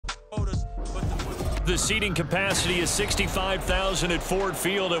The seating capacity is 65,000 at Ford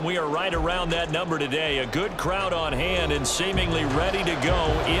Field, and we are right around that number today. A good crowd on hand and seemingly ready to go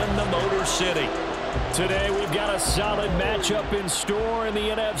in the Motor City. Today we've got a solid matchup in store in the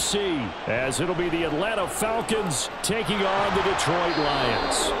NFC, as it'll be the Atlanta Falcons taking on the Detroit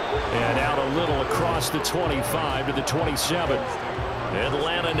Lions. And out a little across the 25 to the 27.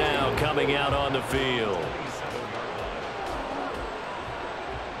 Atlanta now coming out on the field.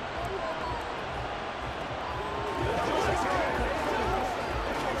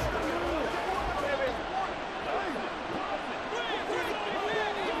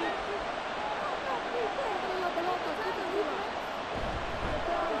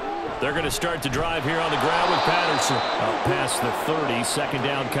 They're going to start the drive here on the ground with Patterson. Up past the 30, second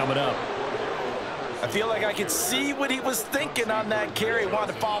down coming up. I feel like I could see what he was thinking on that carry.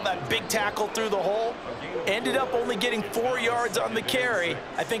 Wanted to follow that big tackle through the hole. Ended up only getting 4 yards on the carry.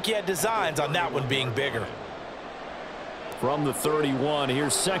 I think he had designs on that one being bigger. From the 31,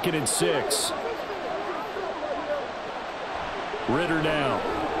 here's 2nd and 6. Ritter now.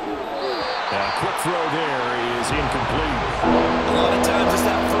 A quick throw there is incomplete. A lot of times it's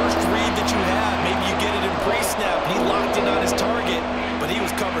that first read that you have. Maybe you get it in pre-snap. He locked in on his target, but he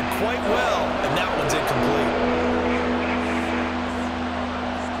was covered quite well, and that one's incomplete.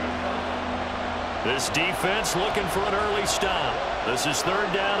 This defense looking for an early stop. This is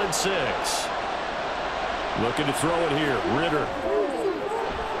 3rd down and 6. Looking to throw it here. Ritter.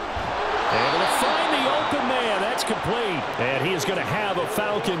 Able to find the open man. That's complete. And he is going to have a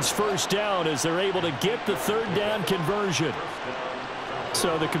Falcons first down as they're able to get the 3rd down conversion.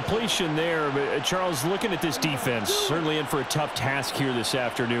 So the completion there, Charles, looking at this defense, certainly in for a tough task here this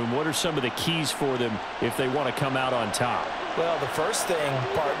afternoon. What are some of the keys for them if they want to come out on top? Well, the first thing,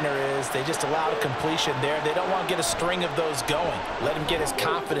 partner, is they just allowed a completion there. They don't want to get a string of those going. Let him get his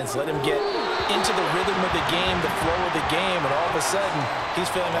confidence. Let him get into the rhythm of the game, the flow of the game, and all of a sudden, he's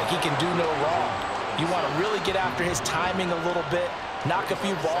feeling like he can do no wrong. You want to really get after his timing a little bit, knock a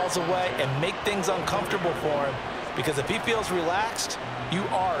few balls away, and make things uncomfortable for him. Because if he feels relaxed, you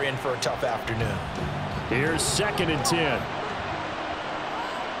are in for a tough afternoon. Here's 2nd and 10.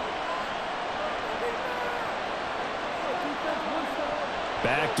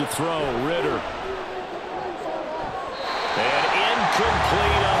 Back to throw, Ritter. And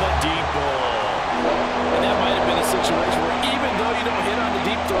incomplete on the deep ball. And that might have been a situation where even though you don't hit on the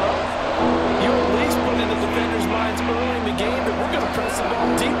deep throw, you at least put in the defender's minds early in the game that we're going to press the ball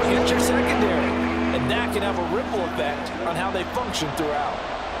deep against your secondary. And that can have a ripple effect on how they function throughout.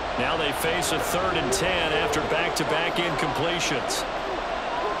 Now they face a 3rd and 10 after back-to-back incompletions.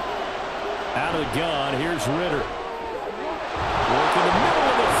 Out of the gun, here's Ritter. Work in the middle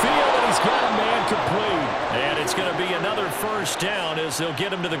of the field, and he's got a man complete. And it's going to be another first down as they'll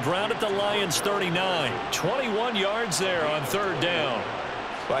get him to the ground at the Lions' 39. 21 yards there on 3rd down.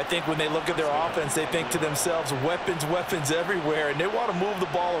 Well, I think when they look at their offense, they think to themselves, weapons, weapons everywhere, and they want to move the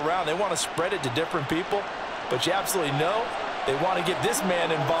ball around. They want to spread it to different people, but you absolutely know they want to get this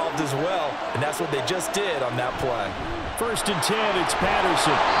man involved as well, and that's what they just did on that play. 1st and 10, it's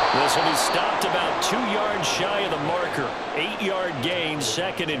Patterson. This will be stopped about 2 yards shy of the marker. 8-yard gain,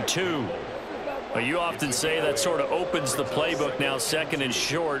 2nd and 2. Well, you often say that sort of opens the playbook now, 2nd and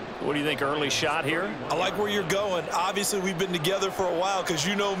short. What do you think, early shot here? I like where you're going. Obviously, we've been together for a while because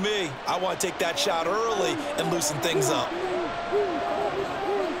you know me. I want to take that shot early and loosen things up.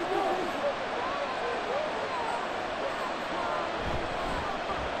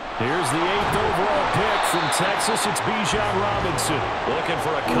 Here's the 8th overall pick from Texas. It's Bijan Robinson. Looking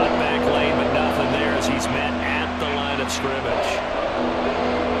for a cutback lane, but nothing there as he's met at the line of scrimmage.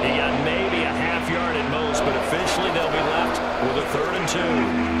 He got maybe a half yard at most, but officially they'll be left with a 3rd and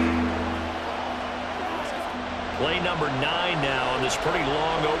 2. Play number 9 now on this pretty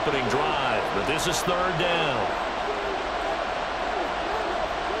long opening drive, but this is 3rd down.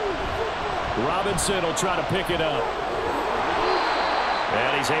 Robinson will try to pick it up.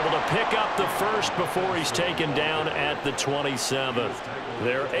 And he's able to pick up the first before he's taken down at the 27th.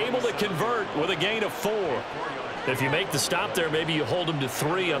 They're able to convert with a gain of 4. If you make the stop there, maybe you hold them to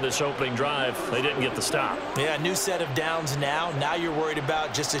 3 on this opening drive. They didn't get the stop. Yeah, new set of downs now. Now you're worried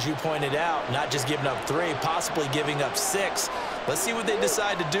about, just as you pointed out, not just giving up 3, possibly giving up 6. Let's see what they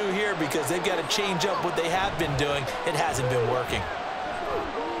decide to do here because they've got to change up what they have been doing. It hasn't been working.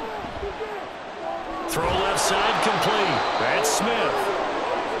 Throw left side complete. That's Smith.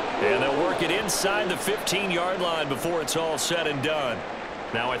 And they'll work it inside the 15-yard line before it's all said and done.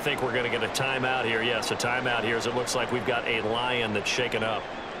 Now I think we're going to get a timeout here. Yes, a timeout here as it looks like we've got a Lion that's shaken up.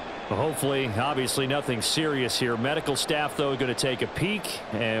 Well, hopefully, obviously nothing serious here. Medical staff, though, going to take a peek,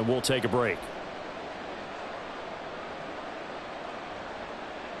 and we'll take a break.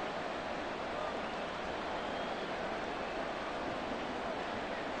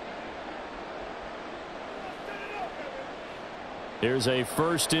 Here's a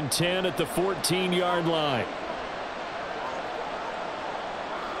 1st and 10 at the 14-yard line.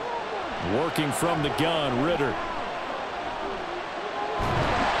 Working from the gun, Ritter. And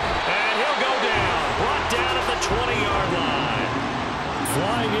he'll go down. Brought down at the 20-yard line.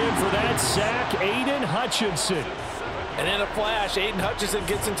 Flying in for that sack, Aiden Hutchinson. And in a flash, Aiden Hutchinson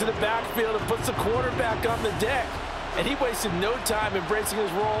gets into the backfield and puts the quarterback on the deck. And he wasted no time embracing his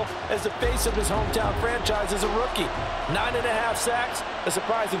role as the face of his hometown franchise as a rookie. 9.5 sacks, a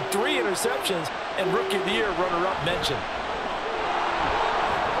surprising 3 interceptions, and Rookie of the Year runner-up mention.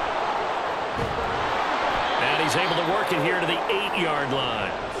 And he's able to work it here to the 8-yard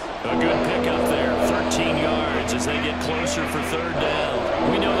line. A good pickup there, 13 yards as they get closer for 3rd down.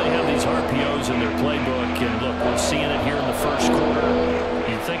 We know they have these RPOs in their playbook, and look, we're seeing it here in the 1st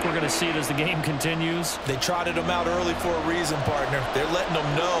quarter. You think we're going to see it as the game continues? They trotted them out early for a reason, partner. They're letting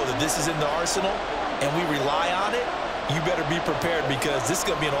them know that this is in the arsenal, and we rely on it. You better be prepared because this is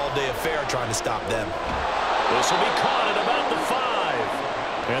going to be an all-day affair trying to stop them. This will be caught at about the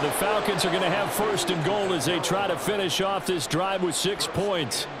 5. And the Falcons are going to have 1st and goal as they try to finish off this drive with 6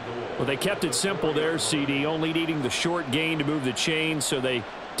 points. Well, they kept it simple there, CD, only needing the short gain to move the chain, so they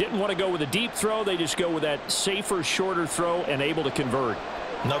didn't want to go with a deep throw. They just go with that safer, shorter throw and able to convert.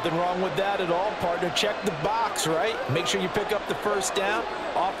 Nothing wrong with that at all, partner. Check the box, right? Make sure you pick up the 1st down.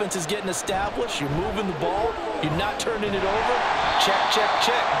 Offense is getting established. You're moving the ball. You're not turning it over. Check, check,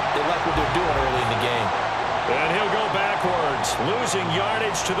 check. They like what they're doing early in the game. And he'll go backwards, losing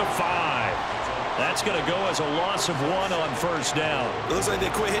yardage to the 5. That's going to go as a loss of 1 on 1st down. It looks like they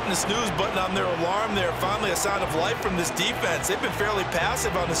quit hitting the snooze button on their alarm there. Finally a sign of life from this defense. They've been fairly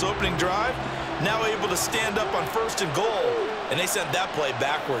passive on this opening drive. Now able to stand up on 1st and goal. And they sent that play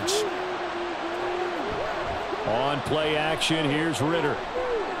backwards. On play action, here's Ritter.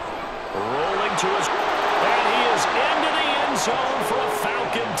 Rolling to his... And he is into the end zone for a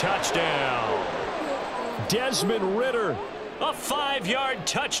Falcon touchdown. Desmond Ritter, a 5-yard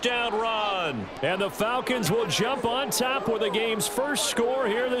touchdown run. And the Falcons will jump on top with the game's 1st score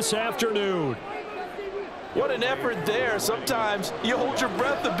here this afternoon. What an effort there. Sometimes you hold your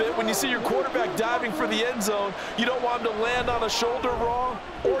breath a bit when you see your quarterback diving for the end zone. You don't want him to land on a shoulder wrong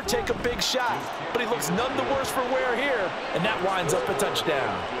or take a big shot. But he looks none the worse for wear here, and that winds up a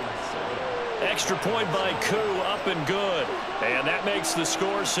touchdown. Extra point by Koo, up and good. And that makes the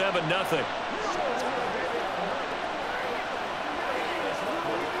score 7-0.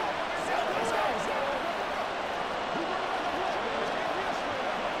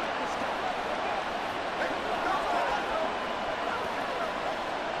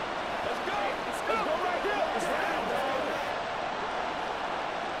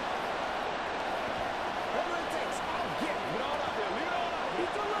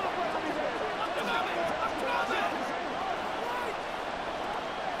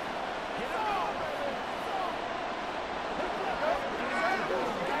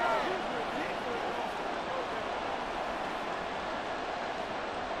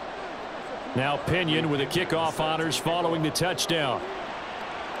 Now Pinion with the kickoff honors following the touchdown.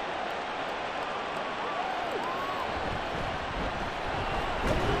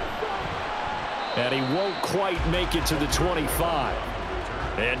 And he won't quite make it to the 25.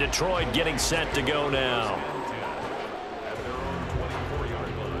 And Detroit getting set to go now.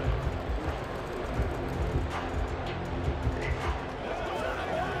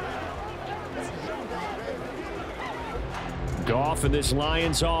 Goff and this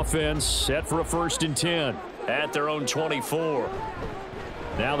Lions offense set for a 1st and 10 at their own 24.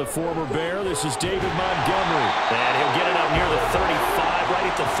 Now the former Bear, this is David Montgomery. And he'll get it up near the 35, right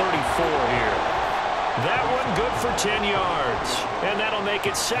at the 34 here. That one good for 10 yards. And that'll make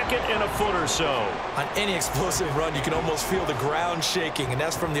it 2nd and a foot or so. On any explosive run, you can almost feel the ground shaking, and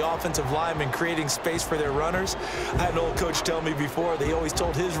that's from the offensive linemen creating space for their runners. I had an old coach tell me before, they always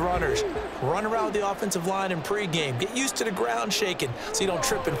told his runners, run around the offensive line in pregame. Get used to the ground shaking so you don't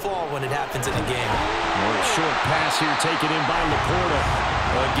trip and fall when it happens in the game. A short pass here taken in by Laporta.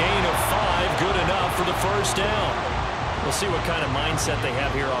 A gain of 5, good enough for the 1st down. We'll see what kind of mindset they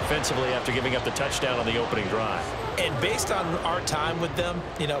have here offensively after giving up the touchdown on the opening drive. And based on our time with them,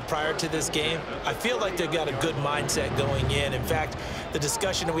 prior to this game, I feel like they've got a good mindset going in. In fact, the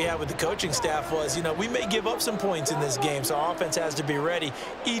discussion that we had with the coaching staff was, we may give up some points in this game, so our offense has to be ready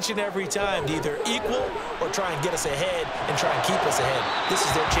each and every time to either equal or try and get us ahead and try and keep us ahead. This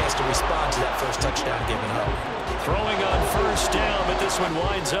is their chance to respond to that first touchdown given up. Throwing on 1st down, but this one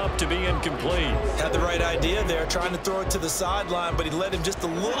winds up to be incomplete. Had the right idea there, trying to throw it to the sideline, but he led him just a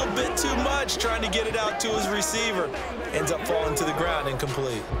little bit too much, trying to get it out to his receiver. Ends up falling to the ground,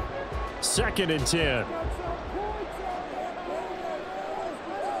 incomplete. 2nd and 10.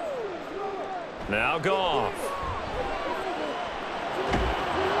 Now Goff.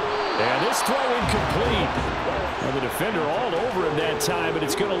 And this throw incomplete. Well, the defender all over him that time, but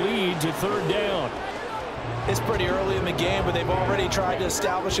it's going to lead to third down. It's pretty early in the game, but they've already tried to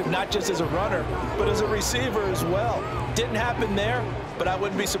establish him not just as a runner, but as a receiver as well. Didn't happen there, but I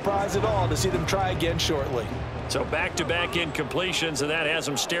wouldn't be surprised at all to see them try again shortly. So back-to-back incompletions, and that has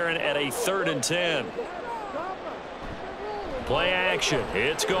them staring at a 3rd and 10. Play action.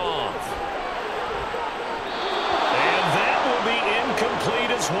 It's Goff. And that will be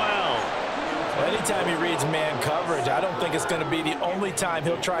incomplete as well. Anytime he reads man coverage, I don't think it's going to be the only time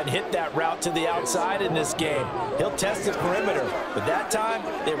he'll try and hit that route to the outside in this game. He'll test the perimeter, but that time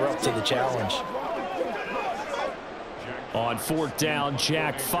they were up to the challenge. On 4th down,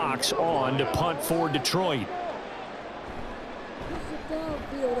 Jack Fox on to punt for Detroit.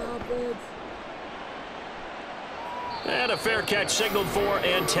 And a fair catch signaled for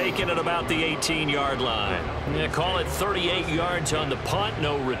and taken at about the 18-yard line. Yeah, call it 38 yards on the punt,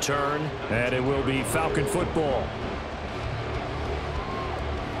 no return. And it will be Falcon football.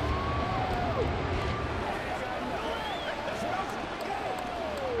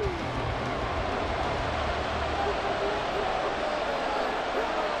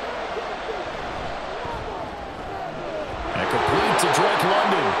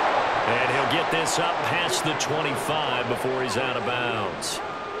 This up past the 25 before he's out of bounds.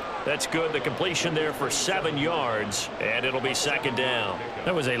 That's good. The completion there for 7 yards, and it'll be 2nd down.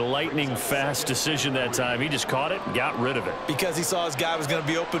 That was a lightning-fast decision that time. He just caught it and got rid of it. Because he saw his guy was going to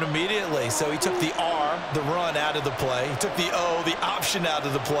be open immediately, so he took the R, the run, out of the play. He took the O, the option, out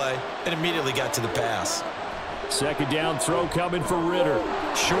of the play, and immediately got to the pass. 2nd down throw coming for Ritter.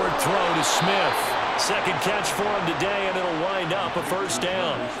 Short throw to Smith. 2nd catch for him today, and it'll wind up a 1st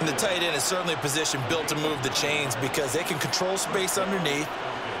down. And the tight end is certainly a position built to move the chains because they can control space underneath.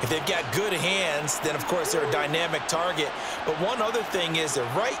 If they've got good hands, then, of course, they're a dynamic target. But one other thing is they're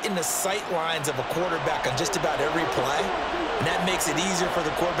right in the sight lines of a quarterback on just about every play, and that makes it easier for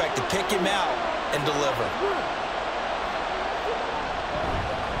the quarterback to pick him out and deliver.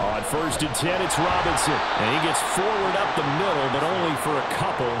 On 1st and 10, it's Robinson. And he gets forward up the middle, but only for a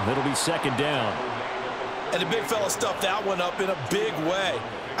couple. It'll be 2nd down. And the big fella stuffed that one up in a big way.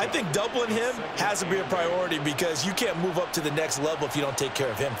 I think doubling him has to be a priority because you can't move up to the next level if you don't take care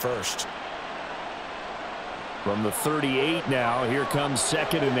of him first. From the 38 now, here comes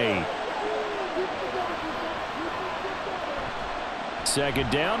 2nd and 8.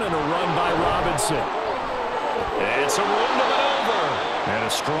 2nd down and a run by Robinson. It's a run to maneuver. And a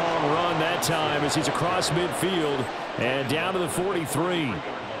strong run that time as he's across midfield and down to the 43.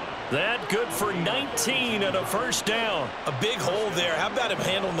 That good for 19 and a 1st down. A big hole there. How about him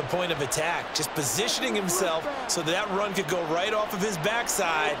handling the point of attack? Just positioning himself so that run could go right off of his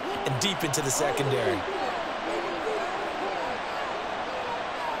backside and deep into the secondary.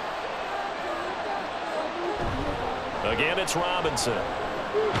 Again, it's Robinson.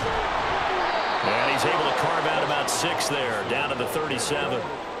 And he's able to carve out about 6 there, down to the 37.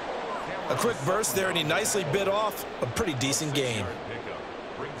 A quick burst there, and he nicely bit off a pretty decent gain.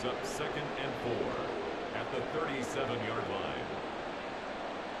 Brings up 2nd and 4 at the 37-yard line.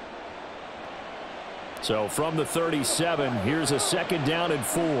 So from the 37, here's a 2nd down and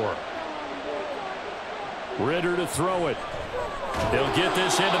 4. Ritter to throw it. He'll get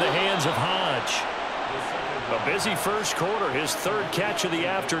this into the hands of Hodge. A busy 1st quarter. His 3rd catch of the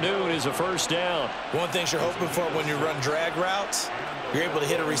afternoon is a 1st down. One thing you're hoping for when you run drag routes, you're able to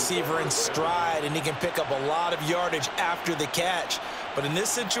hit a receiver in stride, and he can pick up a lot of yardage after the catch. But in this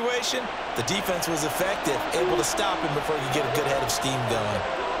situation, the defense was effective, able to stop him before you get a good head of steam going.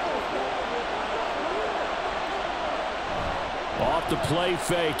 Off the play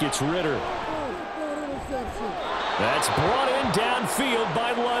fake, it's Ritter. That's brought in downfield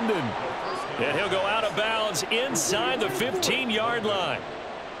by London. And he'll go out of bounds inside the 15-yard line.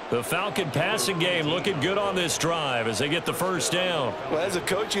 The Falcon passing game looking good on this drive as they get the 1st down. Well, as a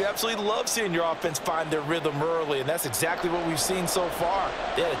coach, you absolutely love seeing your offense find their rhythm early, and that's exactly what we've seen so far.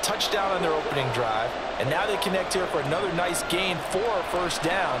 They had a touchdown on their opening drive, and now they connect here for another nice gain for a 1st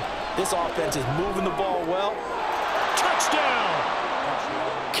down. This offense is moving the ball well. Touchdown!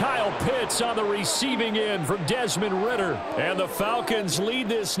 Kyle Pitts on the receiving end from Desmond Ritter. And the Falcons lead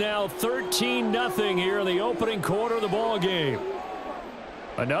this now 13-0 here in the opening quarter of the ball game.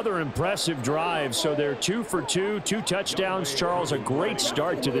 Another impressive drive, so they're 2 for 2, 2 touchdowns. Charles, a great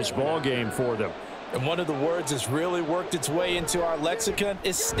start to this ball game for them. And one of the words that's really worked its way into our lexicon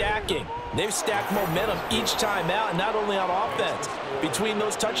is stacking. They've stacked momentum each time out, and not only on offense. Between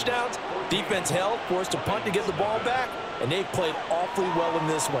those touchdowns, defense held, forced a punt to get the ball back, and they've played awfully well in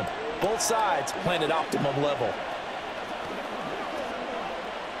this one. Both sides playing at optimum level.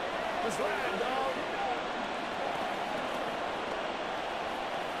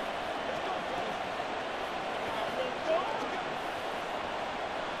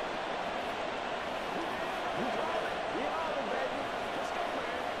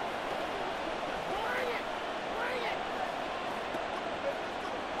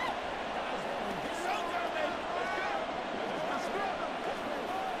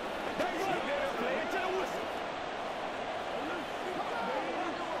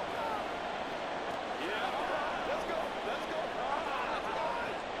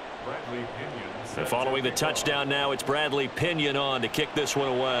 And following the touchdown now, it's Bradley Pinion on to kick this one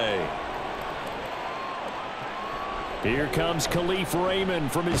away. Here comes Khalif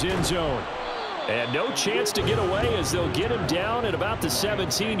Raymond from his end zone. And no chance to get away as they'll get him down at about the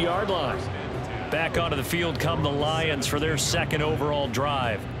 17-yard line. Back onto the field come the Lions for their second overall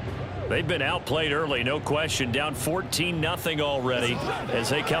drive. They've been outplayed early, no question, down 14-0 already as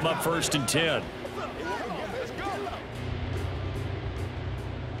they come up 1st and 10.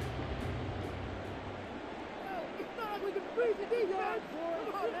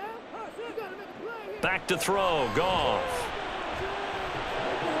 Back to throw, Goff.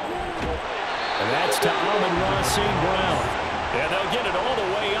 And that's to Amon-Ra St. Brown. And they'll get it all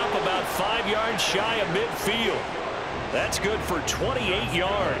the way up about 5 yards shy of midfield. That's good for 28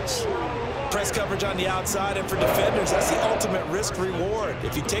 yards. Press coverage on the outside, and for defenders, that's the ultimate risk-reward.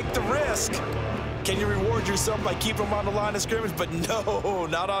 If you take the risk, can you reward yourself by keeping them on the line of scrimmage? But no,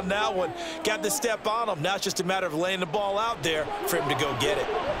 not on that one. Got to step on them. Now it's just a matter of laying the ball out there for him to go get it.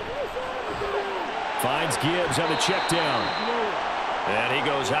 Finds Gibbs on the check down. And he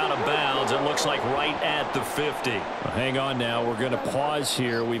goes out of bounds. It looks like right at the 50. Well, hang on now. We're going to pause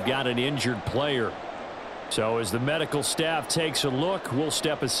here. We've got an injured player. So as the medical staff takes a look, we'll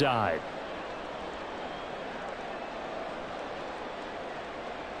step aside.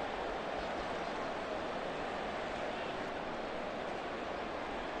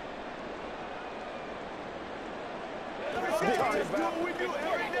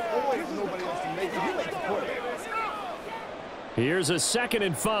 Here's a 2nd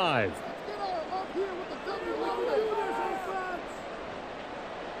and 5.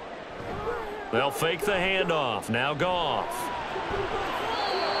 They'll fake the handoff. Now Goff.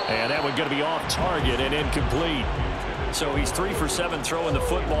 And that one's going to be off target and incomplete. So he's 3 for 7 throwing the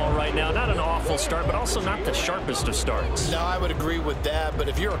football right now. Not an awful start, but also not the sharpest of starts. No, I would agree with that. But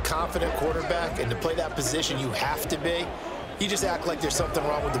if you're a confident quarterback and to play that position, you have to be. You just act like there's something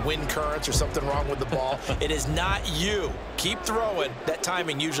wrong with the wind currents or something wrong with the ball. It is not you. Keep throwing. That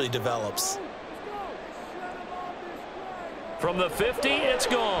timing usually develops. From the 50, it's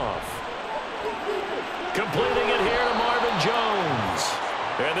Goff. Completing it here to Marvin Jones.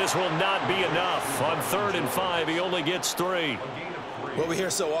 And this will not be enough. On 3rd and 5, he only gets 3. Well, we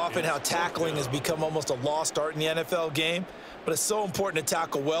hear so often how tackling has become almost a lost art in the NFL game. But it's so important to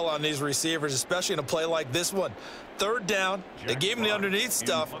tackle well on these receivers, especially in a play like this one. 3rd down, they gave him the underneath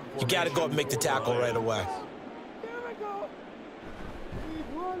stuff. You got to go and make the tackle right away.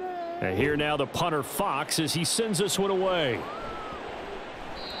 And here now the punter Fox as he sends this one away.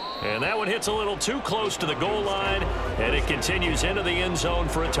 And that one hits a little too close to the goal line, and it continues into the end zone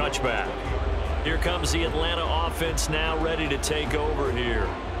for a touchback. Here comes the Atlanta offense now ready to take over here.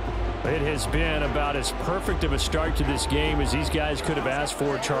 It has been about as perfect of a start to this game as these guys could have asked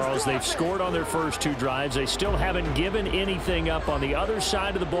for, Charles. They've scored on their first 2 drives. They still haven't given anything up on the other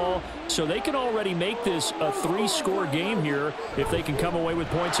side of the ball, so they can already make this a 3-score game here if they can come away with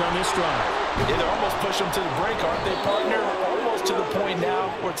points on this drive. Yeah, they're almost pushing them to the brink, aren't they, partner? Almost to the point now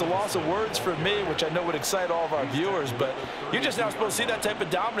where it's a loss of words for me, which I know would excite all of our viewers, but you're just not supposed to see that type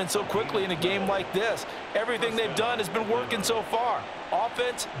of dominance so quickly in a game like this. Everything they've done has been working so far.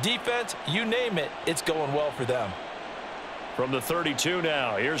 Offense, defense, you name it, it's going well for them. From the 32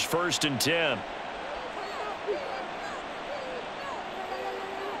 now, here's 1st and 10.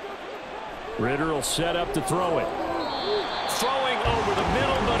 Ritter will set up to throw it. Throwing over the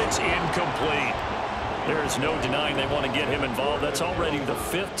middle, but it's incomplete. There's no denying they want to get him involved. That's already the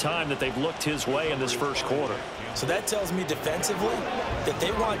 5th time that they've looked his way in this first quarter. So that tells me defensively that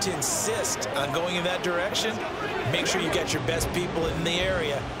they want to insist on going in that direction. Make sure you get your best people in the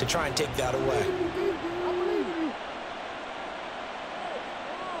area to try and take that away.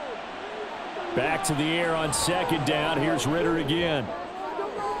 Back to the air on 2nd down. Here's Ritter again.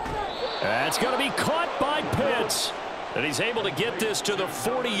 That's going to be caught by Pitts. And he's able to get this to the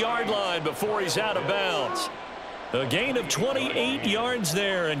 40-yard line before he's out of bounds. A gain of 28 yards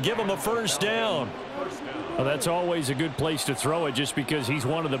there and give him a first down. Well, that's always a good place to throw it just because he's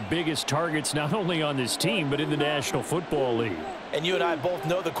one of the biggest targets not only on this team but in the National Football League. And you and I both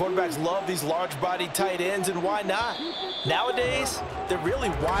know the quarterbacks love these large-bodied tight ends, and why not? Nowadays, they're really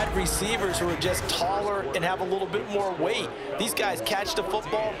wide receivers who are just taller and have a little bit more weight. These guys catch the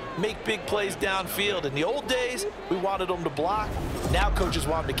football, make big plays downfield. In the old days, we wanted them to block. Now coaches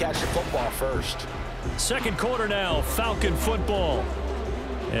want them to catch the football first. Second quarter now, Falcon football,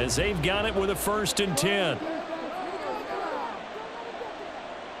 as they've got it with a 1st and 10.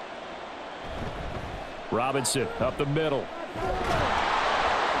 Robinson up the middle.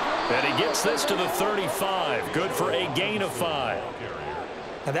 And he gets this to the 35. Good for a gain of 5.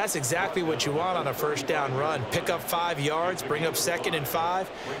 Now that's exactly what you want on a first down run. Pick up 5 yards, bring up 2nd and 5.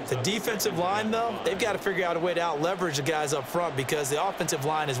 The defensive line, though, they've got to figure out a way to out-leverage the guys up front because the offensive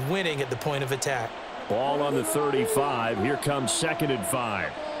line is winning at the point of attack. Ball on the 35. Here comes 2nd and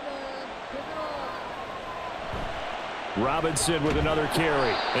 5. Robinson with another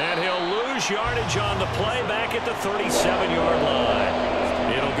carry. And he'll lose yardage on the play back at the 37-yard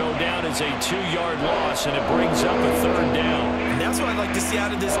line. It'll go down as a 2-yard loss, and it brings up a 3rd down. And that's what I'd like to see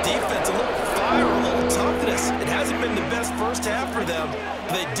out of this defense, a little fire, a little toughness. It hasn't been the best first half for them,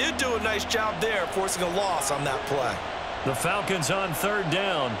 but they did do a nice job there, forcing a loss on that play. The Falcons on 3rd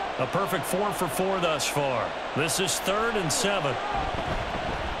down. A perfect 4 for 4 thus far. This is 3rd and 7.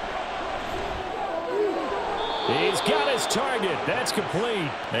 He's got his target. That's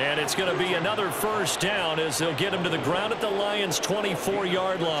complete. And it's going to be another first down as they'll get him to the ground at the Lions'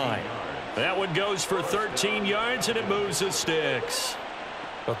 24-yard line. That one goes for 13 yards, and it moves the sticks.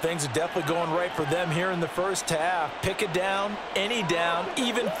 Well, things are definitely going right for them here in the first half. Pick it down, any down,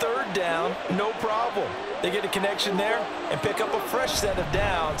 even 3rd down, no problem. They get a connection there and pick up a fresh set of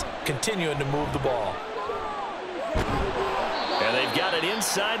downs, continuing to move the ball. And they've got it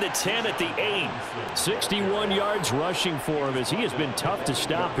inside the 10 at the 8. 61 yards rushing for him as he has been tough to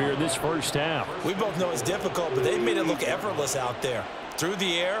stop here this first half. We both know it's difficult, but they've made it look effortless out there. Through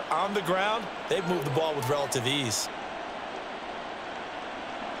the air, on the ground, they've moved the ball with relative ease.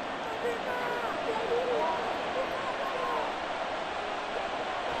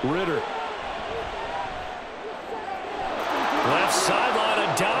 Ritter. Left sideline,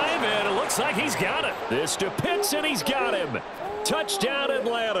 a dive, and it looks like he's got it. This to Pitts, and he's got him. Touchdown,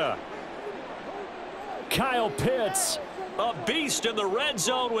 Atlanta. Kyle Pitts, a beast in the red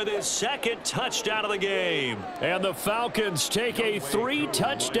zone with his 2nd touchdown of the game. And the Falcons take a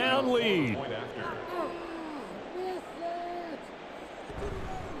 3-touchdown lead.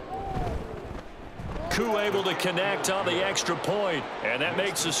 Koo able to connect on the extra point, and that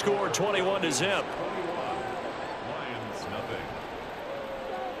makes the score 21-0.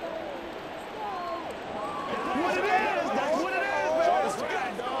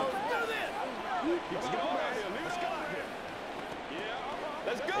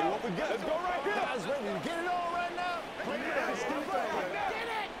 Let's go right here. Guys ready to get it on right now?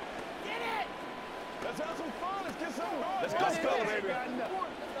 Get it. Let's have some fun. Let's get some going. Let's go, baby.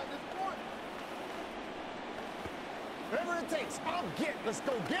 Whatever it takes, I'll get. Let's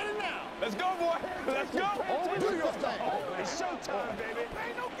go get it now. Let's go, boy. Let's go. Do your thing. It's showtime, baby.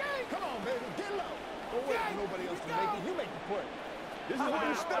 Ain't no game. Come on, baby. Get low. Don't wait for nobody else to make it. You make the play. This is where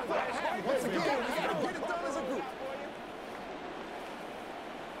you step up. Once again, we gotta get it done as a group.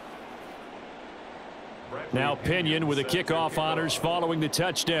 Now Pinion with the kickoff honors following the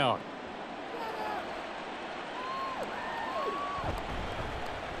touchdown.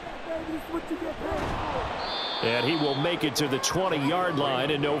 And he will make it to the 20-yard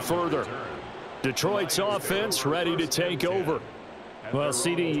line and no further. Detroit's offense ready to take over. Well,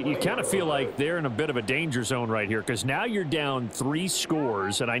 CD, you kind of feel like they're in a bit of a danger zone right here because now you're down 3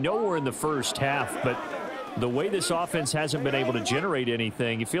 scores, and I know we're in the first half, but the way this offense hasn't been able to generate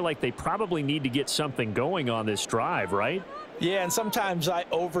anything, you feel like they probably need to get something going on this drive, right? Yeah, and sometimes I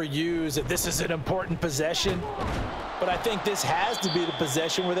overuse that this is an important possession, but I think this has to be the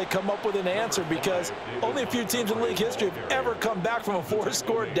possession where they come up with an answer because only a few teams in league history have ever come back from a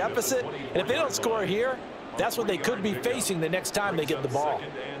 4-score deficit, and if they don't score here, that's what they could be facing the next time they get the ball.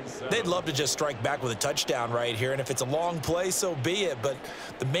 They'd love to just strike back with a touchdown right here, and if it's a long play, so be it, but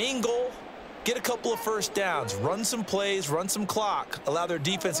the main goal, get a couple of first downs, run some plays, run some clock, allow their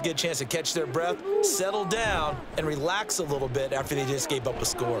defense to get a chance to catch their breath, settle down, and relax a little bit after they just gave up a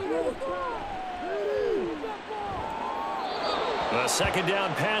score. A 2nd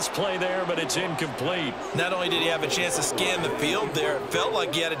down pass play there, but it's incomplete. Not only did he have a chance to scan the field there, it felt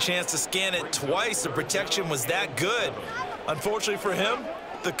like he had a chance to scan it twice. The protection was that good. Unfortunately for him,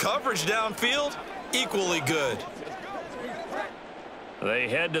 the coverage downfield, equally good. They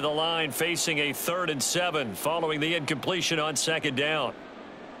head to the line facing a 3rd and 7 following the incompletion on 2nd down.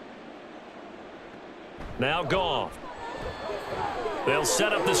 Now Goff. They'll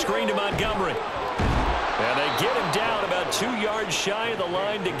set up the screen to Montgomery. And they get him down about 2 yards shy of the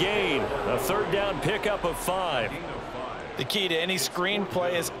line to gain. A 3rd down pickup of 5. The key to any screen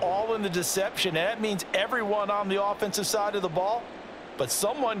play is all in the deception. And that means everyone on the offensive side of the ball. But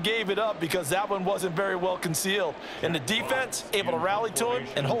someone gave it up because that one wasn't very well concealed. And the defense able to rally to him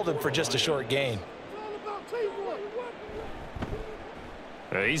and hold him for just a short gain.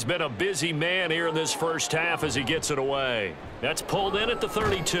 He's been a busy man here in this first half as he gets it away. That's pulled in at the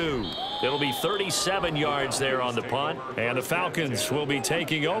 32. It'll be 37 yards there on the punt. And the Falcons will be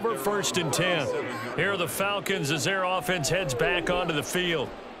taking over 1st and 10. Here are the Falcons as their offense heads back onto the field.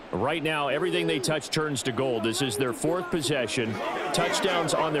 Right now, everything they touch turns to gold. This is their 4th possession.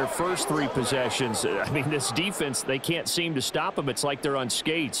 Touchdowns on their first 3 possessions. I mean, this defense, they can't seem to stop them. It's like they're on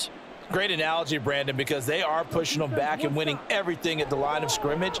skates. Great analogy, Brandon, because they are pushing them back and winning everything at the line of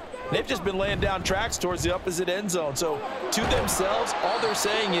scrimmage. They've just been laying down tracks towards the opposite end zone. So to themselves, all they're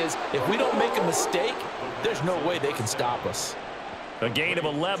saying is, if we don't make a mistake, there's no way they can stop us. A gain of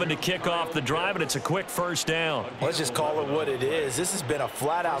 11 to kick off the drive, and it's a quick 1st down. Let's just call it what it is. This has been a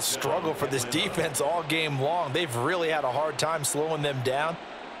flat-out struggle for this defense all game long. They've really had a hard time slowing them down.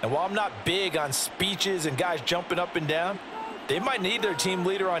 And while I'm not big on speeches and guys jumping up and down, they might need their team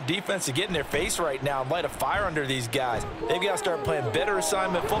leader on defense to get in their face right now and light a fire under these guys. They've got to start playing better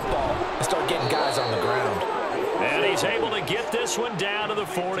assignment football and start getting guys on the ground. And he's able to get this one down to the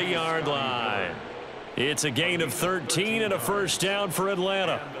 40-yard line. It's a gain of 13 and a 1st down for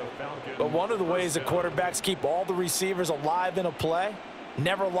Atlanta. But one of the ways the quarterbacks keep all the receivers alive in a play,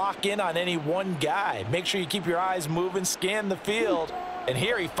 never lock in on any one guy. Make sure you keep your eyes moving, scan the field, and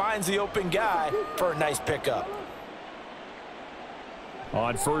here he finds the open guy for a nice pickup.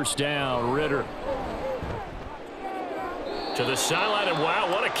 On 1st down, Ritter. To the sideline, and wow,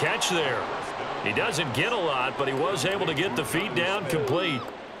 what a catch there. He doesn't get a lot, but he was able to get the feet down complete.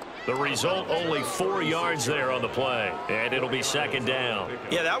 The result, only 4 yards there on the play, and it'll be 2nd down.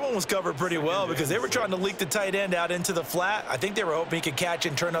 Yeah, that one was covered pretty well because they were trying to leak the tight end out into the flat. I think they were hoping he could catch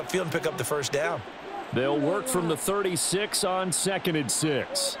and turn upfield and pick up the 1st down. They'll work from the 36 on 2nd and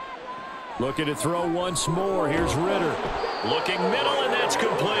 6. Looking to throw once more. Here's Ritter. Looking middle, and that's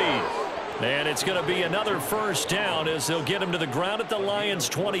complete. And it's going to be another 1st down as they'll get him to the ground at the Lions'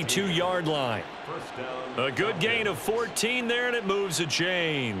 22-yard line. A good gain of 14 there, and it moves the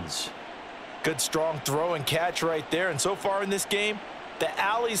chains. Good strong throw and catch right there. And so far in this game, the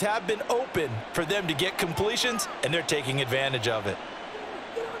alleys have been open for them to get completions, and they're taking advantage of it.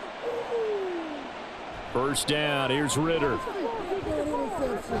 1st down. Here's Ritter.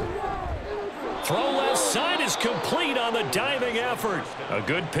 Throw left side is complete on the diving effort. A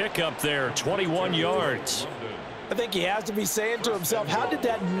good pickup there, 21 yards. I think he has to be saying to himself, how did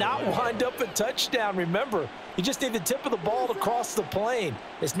that not wind up a touchdown? Remember, you just need the tip of the ball to cross the plane.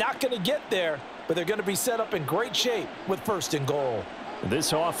 It's not going to get there, but they're going to be set up in great shape with 1st and goal.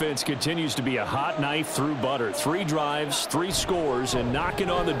 This offense continues to be a hot knife through butter. 3 drives, 3 scores, and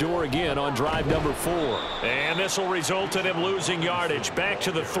knocking on the door again on drive number 4. And this will result in him losing yardage back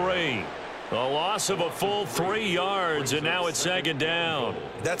to the 3. A loss of a full 3 yards, and now it's 2nd down.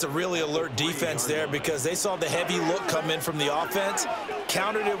 That's a really alert defense there because they saw the heavy look come in from the offense,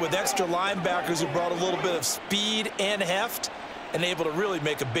 countered it with extra linebackers who brought a little bit of speed and heft, and able to really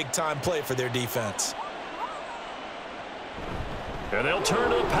make a big-time play for their defense. And they'll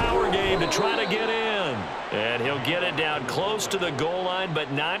turn to the power game to try to get in. And he'll get it down close to the goal line,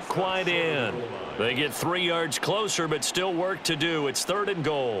 but not quite in. They get 3 yards closer, but still work to do. It's 3rd and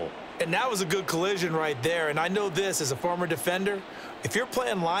goal. And that was a good collision right there. And I know this as a former defender. If you're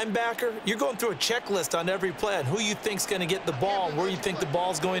playing linebacker, you're going through a checklist on every play on who you think's going to get the ball and where you think the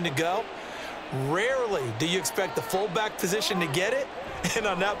ball's going to go. Rarely do you expect the fullback position to get it. And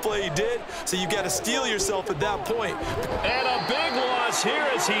on that play he did. So you got to steel yourself at that point. And a big loss here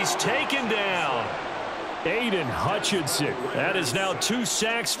as he's taken down. Aiden Hutchinson. That is now 2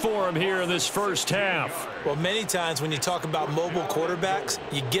 sacks for him here in this first half. Well, many times when you talk about mobile quarterbacks,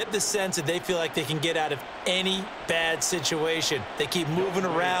 you get the sense that they feel like they can get out of any bad situation. They keep moving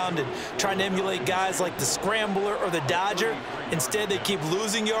around and trying to emulate guys like the Scrambler or the Dodger. Instead, they keep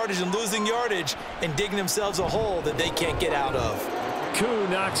losing yardage and digging themselves a hole that they can't get out of. Koo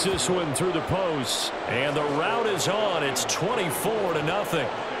knocks this one through the post. And the route is on. It's 24-0.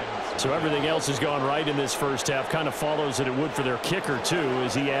 So everything else has gone right in this first half. Kind of follows that it would for their kicker, too,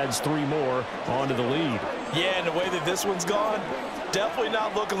 as he adds 3 more onto the lead. Yeah, and the way that this one's gone, definitely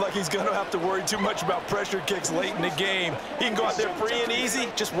not looking like he's going to have to worry too much about pressure kicks late in the game. He can go out there free and easy,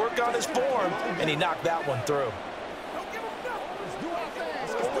 just work on his form, and he knocked that one through.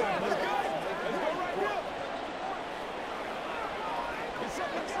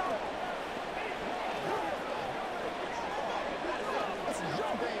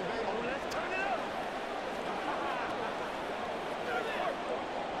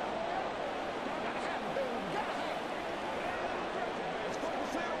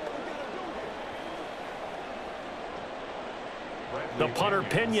 The punter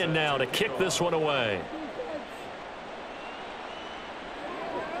Pinion now to kick this one away.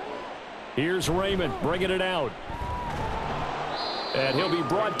 Here's Raymond bringing it out. And he'll be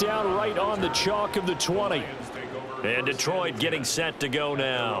brought down right on the chalk of the 20. And Detroit getting set to go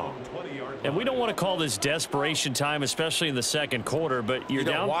now. And we don't want to call this desperation time, especially in the second quarter, but you're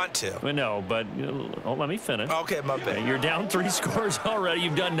down. You don't want to. No, but let me finish. Okay, my bad. You're down 3 scores already.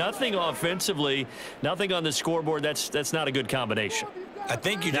 You've done nothing offensively, nothing on the scoreboard. That's not a good combination. I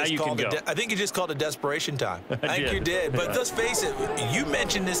think you just called it desperation time. I think you did. But let's face it, you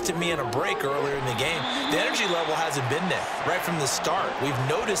mentioned this to me in a break earlier in the game. The energy level hasn't been there right from the start. We've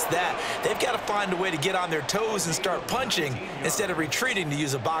noticed that. They've got to find a way to get on their toes and start punching instead of retreating, to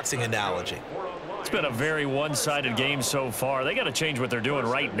use a boxing analogy. It's been a very one-sided game so far. They got to change what they're doing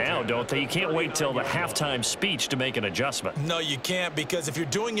right now, don't they? You can't wait till the halftime speech to make an adjustment. No, you can't, because if you're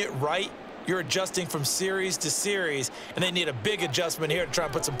doing it right, you're adjusting from series to series, and they need a big adjustment here to try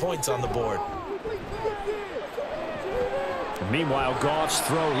and put some points on the board. Meanwhile, Goff's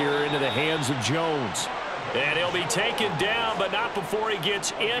throw here into the hands of Jones. And he'll be taken down, but not before he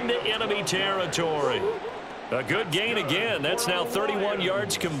gets into enemy territory. A good gain again. That's now 31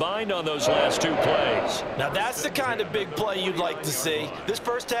 yards combined on those last 2 plays. Now, that's the kind of big play you'd like to see. This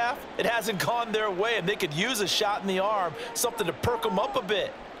first half, it hasn't gone their way, and they could use a shot in the arm, something to perk them up a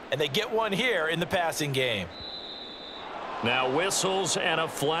bit. And they get one here in the passing game. Now whistles and a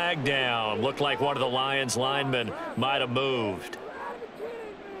flag down. Looked like one of the Lions linemen might have moved.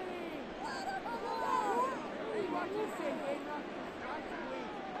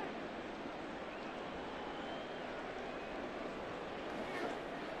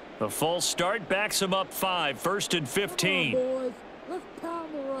 The false start backs him up 5, 1st and 15. Boys, let's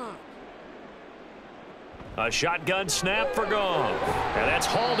pound the rock. A shotgun snap for Goff. And that's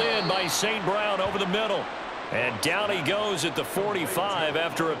hauled in by St. Brown over the middle. And down he goes at the 45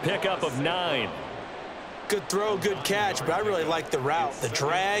 after a pickup of 9. Good throw, good catch, but I really like the route. The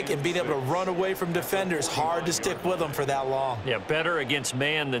drag and being able to run away from defenders, hard to stick with them for that long. Yeah, better against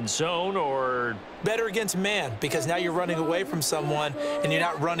man than zone, or? Better against man, because now you're running away from someone and you're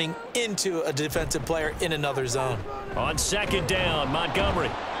not running into a defensive player in another zone. On 2nd down,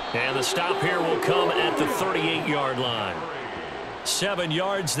 Montgomery. And the stop here will come at the 38-yard line. 7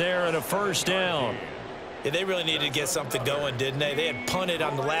 yards there and a 1st down. Yeah, they really needed to get something going, didn't they? They had punted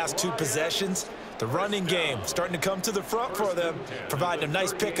on the last 2 possessions. The running game starting to come to the front for them, providing a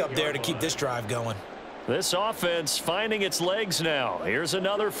nice pickup there to keep this drive going. This offense finding its legs now. Here's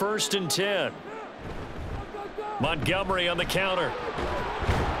another 1st and 10. Montgomery on the counter.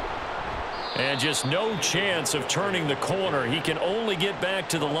 And just no chance of turning the corner. He can only get back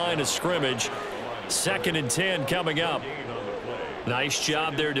to the line of scrimmage. 2nd and 10 coming up. Nice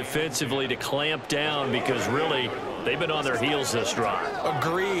job there defensively to clamp down, because really they've been on their heels this drive.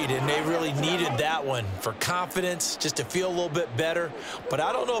 Agreed, and they really needed that one for confidence, just to feel a little bit better. But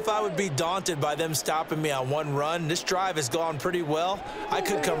I don't know if I would be daunted by them stopping me on one run. This drive has gone pretty well. I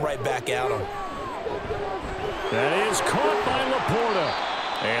could come right back at them. That is caught by Laporta.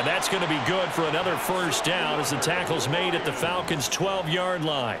 And that's going to be good for another 1st down as the tackle's made at the Falcons' 12-yard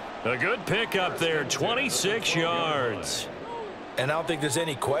line. A good pickup there, 26 yards. And I don't think there's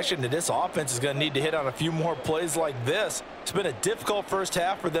any question that this offense is going to need to hit on a few more plays like this. It's been a difficult first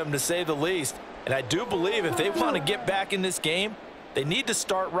half for them, to say the least. And I do believe if they want to get back in this game, they need to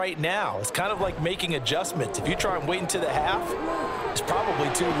start right now. It's kind of like making adjustments. If you try and wait until the half, it's probably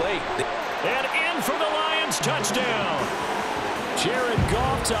too late. And in for the Lions, touchdown. Jared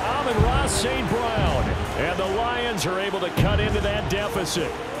Goff to Amon-Ra St. Brown. And the Lions are able to cut into that deficit.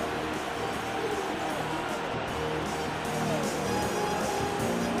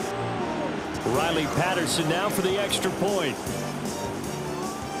 Riley Patterson now for the extra point.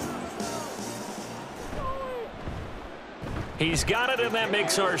 He's got it, and that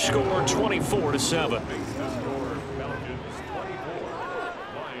makes our score 24-7.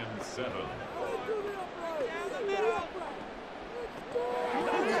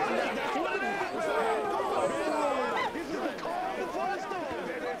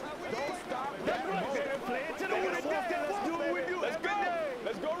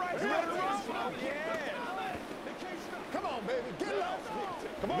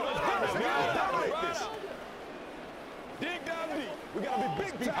 We gotta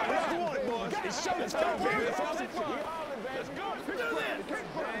be big time. Let's do it, boys. It's showtime, baby. Let's go.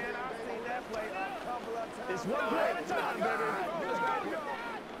 It's one play at a time, baby.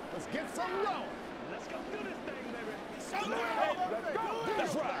 Let's get something going. Let's go do this thing, baby. Let's go.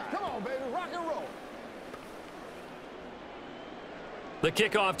 That's right. Come on, baby. Rock and roll. The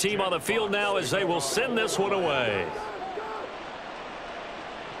kickoff team on the field now as they will send this one away.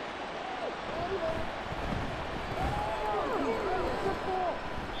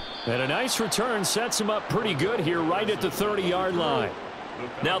 And a nice return sets him up pretty good here right at the 30-yard line.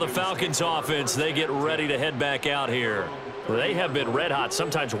 Now the Falcons offense, they get ready to head back out here. They have been red hot,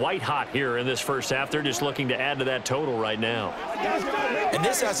 sometimes white hot here in this first half. They're just looking to add to that total right now. And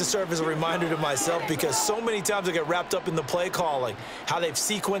this has to serve as a reminder to myself because so many times I get wrapped up in the play calling, how they've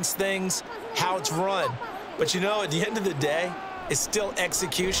sequenced things, how it's run. But, you know, at the end of the day, it's still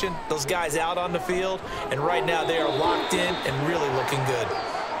execution. Those guys out on the field, and right now they are locked in and really looking good.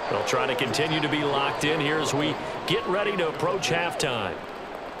 They'll try to continue to be locked in here as we get ready to approach halftime.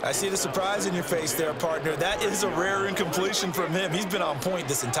 I see the surprise in your face there, partner. That is a rare incompletion from him. He's been on point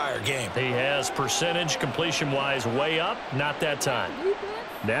this entire game. He has percentage completion-wise way up. Not that time.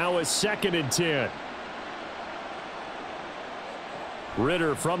 Now it's 2nd and 10.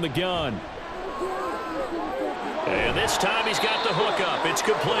 Ritter from the gun. And this time he's got the hook up. It's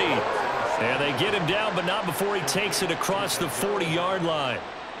complete. And they get him down, but not before he takes it across the 40-yard line.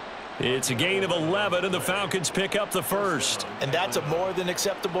 It's a gain of 11, and the Falcons pick up the first. And that's a more than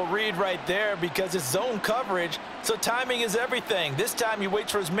acceptable read right there because it's zone coverage, so timing is everything. This time he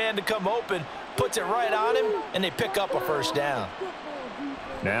waits for his man to come open, puts it right on him, and they pick up a first down.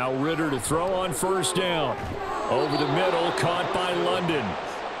 Now Ritter to throw on first down. Over the middle, caught by London.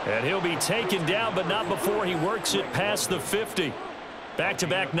 And he'll be taken down, but not before he works it past the 50.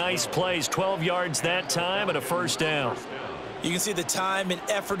 Back-to-back nice plays, 12 yards that time, and a first down. You can see the time and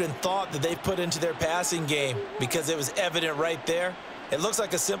effort and thought that they've put into their passing game because it was evident right there. It looks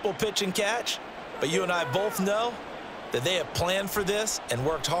like a simple pitch and catch, but you and I both know that they have planned for this and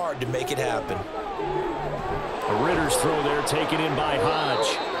worked hard to make it happen. A Ritter's throw there taken in by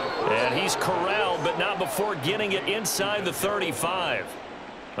Hodge. And he's corralled, but not before getting it inside the 35.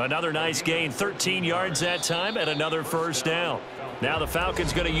 Another nice gain, 13 yards that time, and another first down. Now the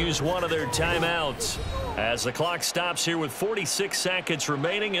Falcons going to use one of their timeouts as the clock stops here with 46 seconds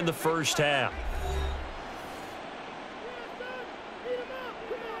remaining in the first half.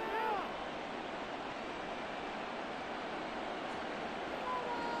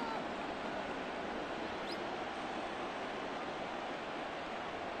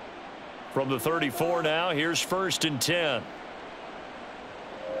 From the 34 now, here's 1st and 10.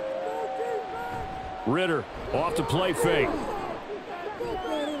 Ritter off the play fake.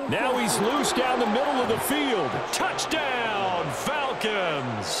 Now he's loose down the middle of the field. Touchdown,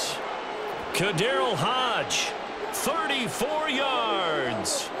 Falcons. Kaderl Hodge, 34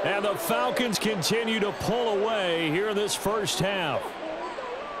 yards. And the Falcons continue to pull away here in this first half.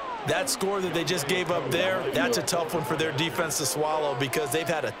 That score that they just gave up there, that's a tough one for their defense to swallow because they've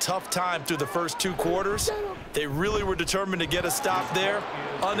had a tough time through the first 2 quarters. They really were determined to get a stop there,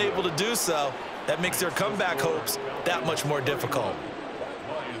 unable to do so. That makes their comeback hopes that much more difficult.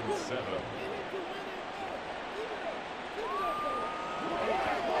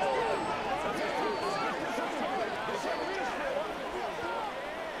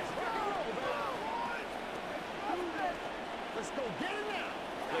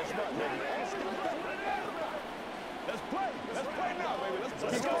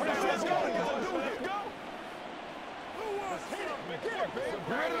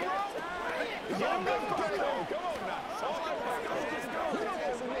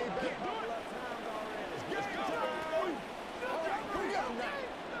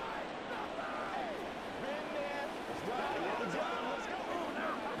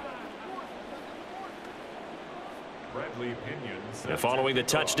 And following the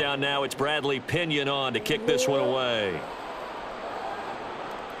touchdown now, it's Bradley Pinion on to kick this one away.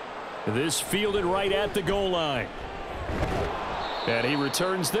 This fielded right at the goal line. And he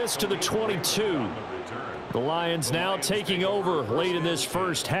returns this to the 22. The Lions now taking over late in this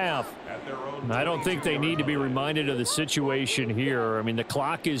first half. I don't think they need to be reminded of the situation here. I mean, the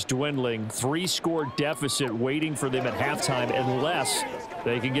clock is dwindling. 3-score deficit waiting for them at halftime unless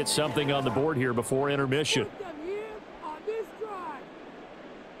they can get something on the board here before intermission.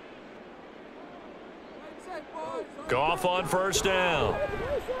 Goff on first down.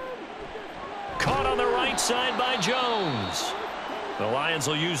 Caught on the right side by Jones. The Lions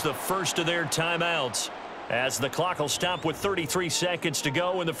will use the first of their timeouts as the clock will stop with 33 seconds to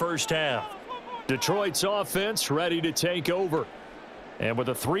go in the first half. Detroit's offense ready to take over. And with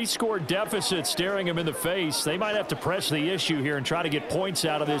a 3-score deficit staring him in the face, they might have to press the issue here and try to get points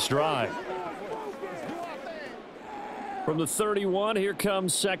out of this drive. From the 31, here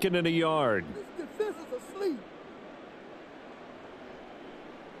comes 2nd and a yard.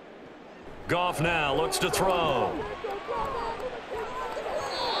 Goff now looks to throw.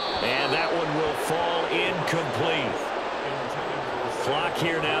 And that one will fall incomplete. Clock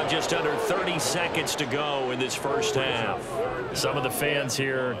here now, just under 30 seconds to go in this first half. Some of the fans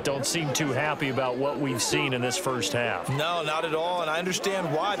here don't seem too happy about what we've seen in this first half. No, not at all, and I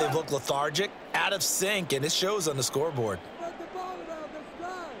understand why. They've looked lethargic, out of sync, and it shows on the scoreboard.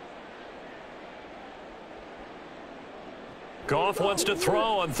 Goff wants to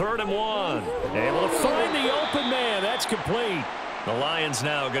throw on 3rd and 1. Able to find the open man. That's complete. The Lions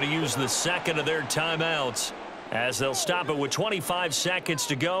now going to use the second of their timeouts as they'll stop it with 25 seconds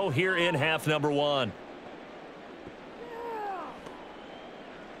to go here in half number 1.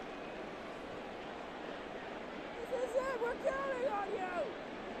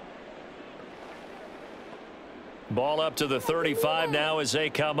 Ball up to the 35 now as they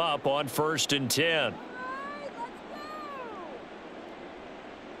come up on 1st and 10.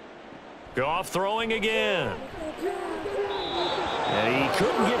 Goff throwing again. And he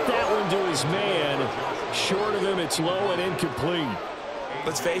couldn't get that one to his man. Short of him, it's low and incomplete.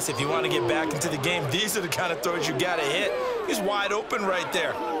 Let's face it, if you want to get back into the game, these are the kind of throws you got to hit. He's wide open right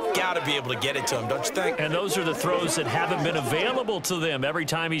there. Got to be able to get it to him, don't you think? And those are the throws that haven't been available to them every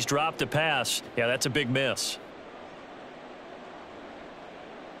time he's dropped a pass. Yeah, that's a big miss.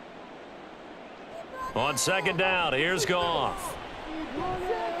 On 2nd down, here's Goff.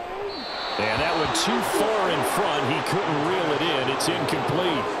 And that one too far in front. He couldn't reel it in. It's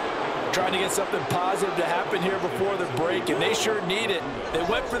incomplete. Trying to get something positive to happen here before the break, and they sure need it. They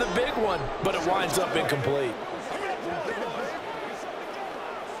went for the big one, but it winds up incomplete.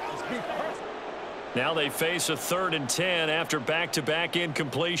 Now they face a 3rd and 10 after back-to-back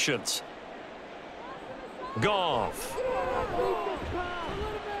incompletions. Goff.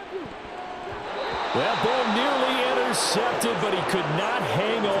 That ball nearly intercepted, but he could not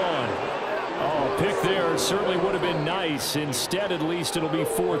hang on. Oh, pick there certainly would have been nice. Instead, at least it'll be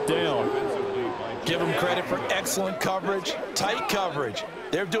 4th down. Give them credit for excellent coverage, tight coverage.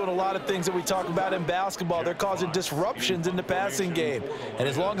 They're doing a lot of things that we talk about in basketball. They're causing disruptions in the passing game. And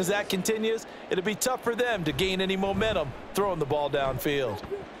as long as that continues, it'll be tough for them to gain any momentum throwing the ball downfield.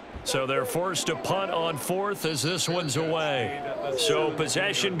 So they're forced to punt on 4th as this one's away. So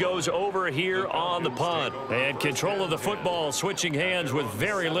possession goes over here on the punt. And control of the football switching hands with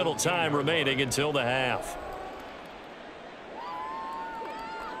very little time remaining until the half.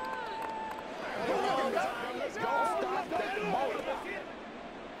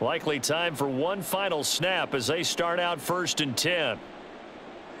 Likely time for one final snap as they start out 1st and 10.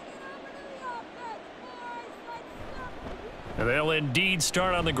 And they'll indeed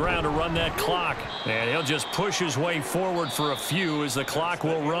start on the ground to run that clock. And he'll just push his way forward for a few as the clock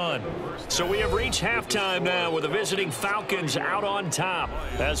will run. So we have reached halftime now with the visiting Falcons out on top.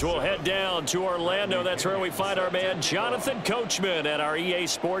 As we'll head down to Orlando, that's where we find our man Jonathan Coachman at our EA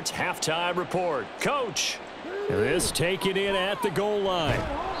Sports Halftime Report. Coach. This taken in at the goal line.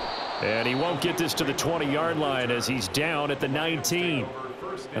 And he won't get this to the 20-yard line as he's down at the 19.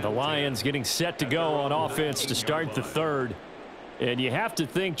 And the Lions getting set to go on offense to start the 3rd. And you have to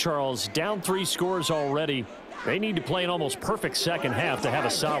think, Charles, down 3 scores already. They need to play an almost perfect second half to have a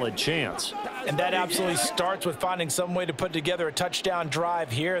solid chance. And that absolutely starts with finding some way to put together a touchdown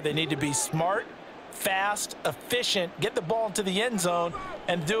drive here. They need to be smart, fast, efficient, get the ball into the end zone,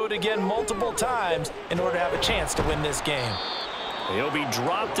 and do it again multiple times in order to have a chance to win this game. He'll be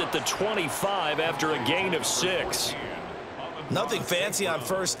dropped at the 25 after a gain of 6. Nothing fancy on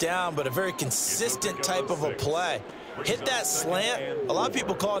 1st down, but a very consistent type of a play. Hit that slant. A lot of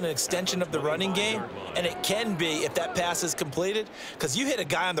people call it an extension of the running game, and it can be if that pass is completed, because you hit a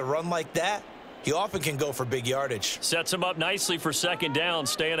guy on the run like that, he often can go for big yardage. Sets him up nicely for 2nd down,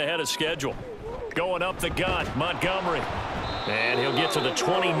 staying ahead of schedule. Going up the gut, Montgomery. And he'll get to the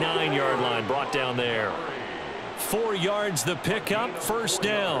 29-yard line, brought down there. 4 yards the pickup, 1st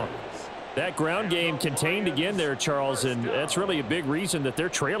down. That ground game contained again there, Charles, and that's really a big reason that they're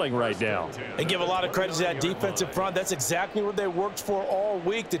trailing right now. And give a lot of credit to that defensive front. That's exactly what they worked for all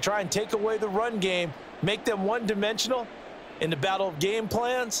week, to try and take away the run game, make them one-dimensional. In the battle of game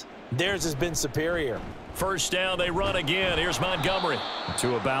plans, theirs has been superior. 1st down, they run again. Here's Montgomery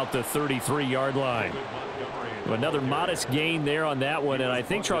to about the 33-yard line. Another modest gain there on that one, and I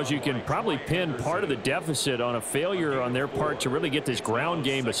think, Charles, you can probably pin part of the deficit on a failure on their part to really get this ground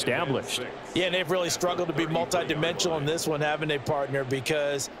game established. Yeah, and they've really struggled to be multidimensional in this one, haven't they, partner?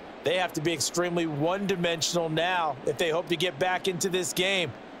 Because they have to be extremely one-dimensional now if they hope to get back into this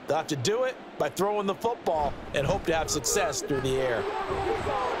game. They'll have to do it by throwing the football and hope to have success through the air.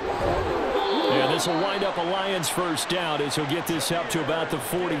 And this will wind up a Lions first down as he'll get this up to about the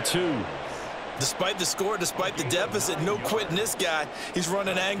 42. Despite the score, despite the deficit, no quitting this guy. He's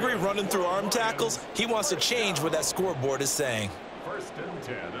running angry, running through arm tackles. He wants to change what that scoreboard is saying. First and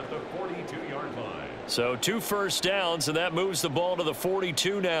 10 at the 42-yard line. So 2 first downs, and that moves the ball to the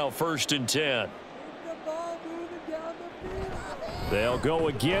 42 now, first and 10. They'll go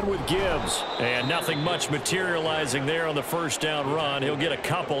again with Gibbs. And nothing much materializing there on the first down run. He'll get a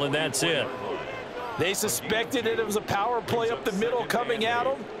couple, and that's it. They suspected it was a power play up the middle coming at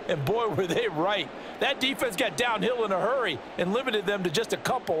them, and boy, were they right. That defense got downhill in a hurry and limited them to just a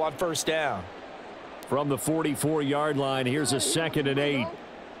couple on first down. From the 44-yard line, here's a 2nd and 8.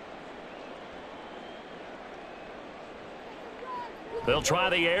 They'll try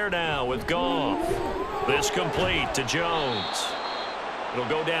the air now with Goff. This complete to Jones. It'll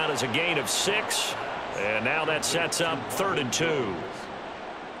go down as a gain of 6, and now that sets up 3rd and 2.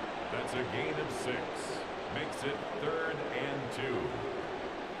 That's a gain of 6. Makes it 3rd and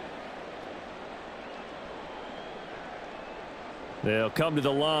 2. They'll come to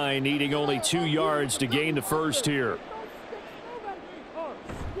the line, needing only 2 yards to gain the first here.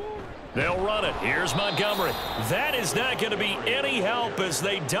 They'll run it. Here's Montgomery. That is not going to be any help as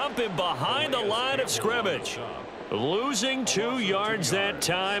they dump him behind the line of scrimmage. Losing 2 yards that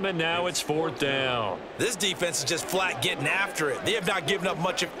time, and now it's 4th down. This defense is just flat getting after it. They have not given up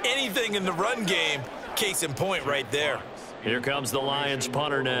much of anything in the run game. Case in point right there. Here comes the Lions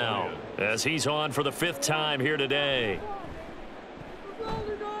punter now as he's on for the 5th time here today.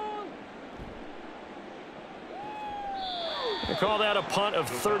 They call that a punt of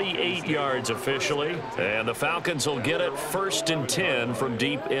 38 yards officially, and the Falcons will get it 1st and 10 from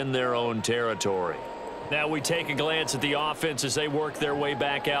deep in their own territory. Now we take a glance at the offense as they work their way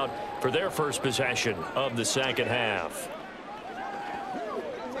back out for their first possession of the second half.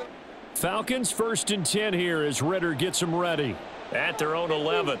 Falcons 1st and 10 here as Ritter gets them ready. At their own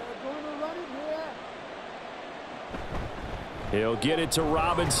 11. He'll get it to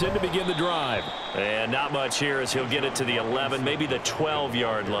Robinson to begin the drive. And not much here as he'll get it to the 11, maybe the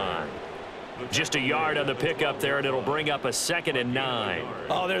 12-yard line. Just a yard on the pickup there, and it'll bring up a 2nd and 9.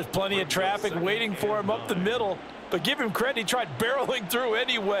 Oh, there's plenty of traffic waiting for him up the middle. But give him credit, he tried barreling through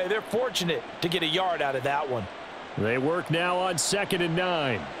anyway. They're fortunate to get a yard out of that one. They work now on 2nd and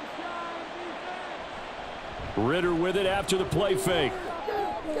 9. Ritter with it after the play fake.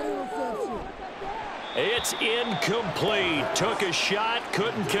 It's incomplete. Took a shot,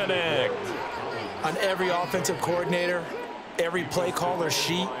 couldn't connect. On every offensive coordinator, every play caller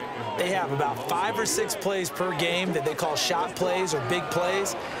sheet, they have about 5 or 6 plays per game that they call shot plays or big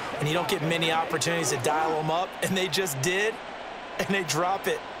plays, and you don't get many opportunities to dial them up, and they just did, and they drop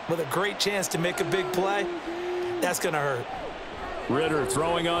it with a great chance to make a big play. That's going to hurt. Ritter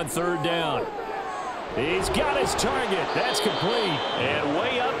throwing on 3rd down. He's got his target. That's complete. And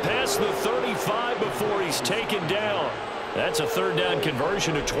way up past the 35 before he's taken down. That's a 3rd down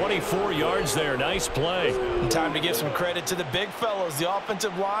conversion of 24 yards there. Nice play. And time to give some credit to the big fellows, the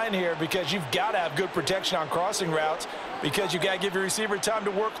offensive line here, because you've got to have good protection on crossing routes because you've got to give your receiver time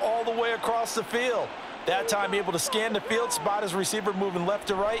to work all the way across the field. That time able to scan the field, spot his receiver moving left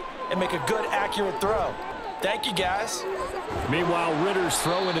to right, and make a good, accurate throw. Thank you, guys. Meanwhile, Ritter's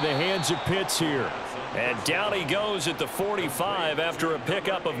throw into the hands of Pitts here. And down he goes at the 45 after a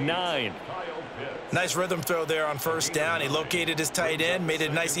pickup of 9. Nice rhythm throw there on 1st down. He located his tight end, made it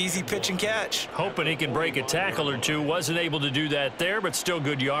a nice, easy pitch and catch. Hoping he can break a tackle or two. Wasn't able to do that there, but still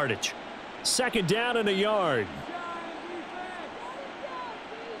good yardage. 2nd down and a yard.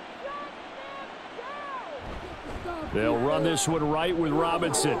 They'll run this one right with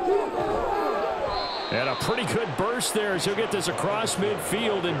Robinson. And a pretty good burst there as he'll get this across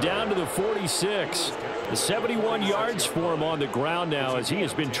midfield and down to the 46. The 71 yards for him on the ground now as he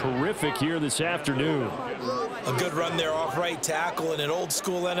has been terrific here this afternoon. A good run there off right tackle in an old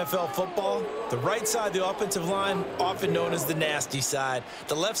school NFL football. The right side of the offensive line, often known as the nasty side.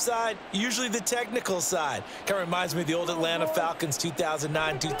 The left side, usually the technical side. Kind of reminds me of the old Atlanta Falcons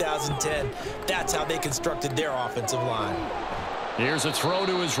 2009, 2010. That's how they constructed their offensive line. Here's a throw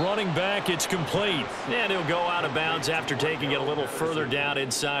to his running back. It's complete. And he'll go out of bounds after taking it a little further down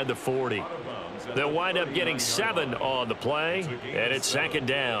inside the 40. They'll wind up getting 7 on the play, and it's second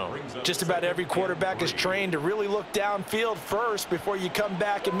down. Just about every quarterback is trained to really look downfield first before you come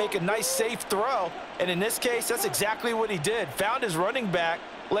back and make a nice, safe throw. And in this case, that's exactly what he did. Found his running back,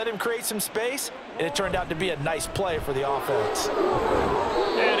 let him create some space, and it turned out to be a nice play for the offense.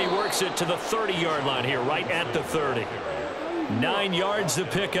 And he works it to the 30-yard line here, right at the 30. 9 yards to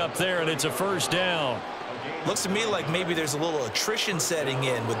pick up there, and it's a first down. Looks to me like maybe there's a little attrition setting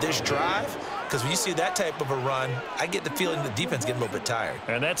in with this drive, because when you see that type of a run, I get the feeling the defense getting a little bit tired.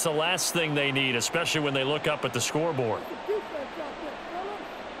 And that's the last thing they need, especially when they look up at the scoreboard.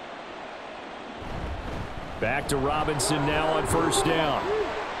 Back to Robinson now on first down.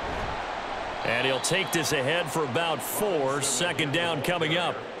 And he'll take this ahead for about 4. Second down coming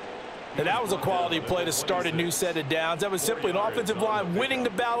up. And that was a quality play to start a new set of downs. That was simply an offensive line winning the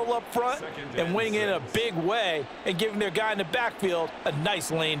battle up front and winning it in a big way and giving their guy in the backfield a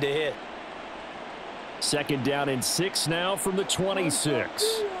nice lane to hit. Second down and 6 now from the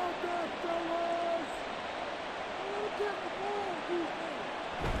 26.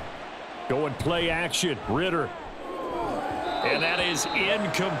 Going play action, Ritter. And that is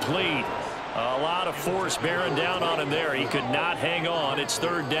incomplete. A lot of force bearing down on him there. He could not hang on. It's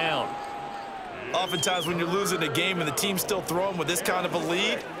third down. Oftentimes when you're losing a game and the team's still throwing with this kind of a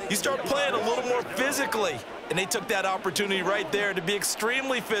lead, you start playing a little more physically. And they took that opportunity right there to be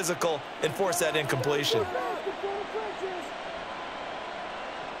extremely physical and force that incompletion.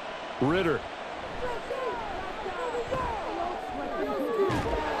 Ritter.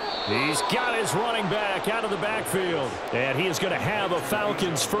 He's got his running back out of the backfield. And he is going to have a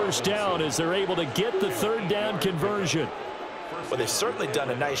Falcons first down as they're able to get the third down conversion. Well, they've certainly done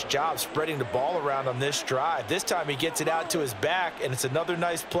a nice job spreading the ball around on this drive. This time he gets it out to his back, and it's another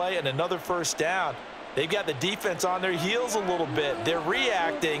nice play and another first down. They've got the defense on their heels a little bit. They're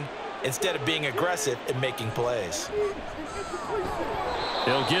reacting instead of being aggressive and making plays.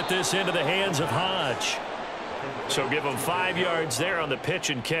 They'll get this into the hands of Hodge. So give him 5 yards there on the pitch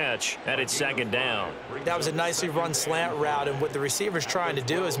and catch, and it's second down. That was a nicely run slant route, and what the receiver's trying to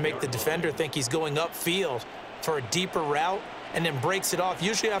do is make the defender think he's going upfield for a deeper route, and then breaks it off,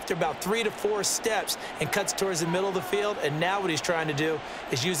 usually after about 3 to 4 steps, and cuts towards the middle of the field. And now what he's trying to do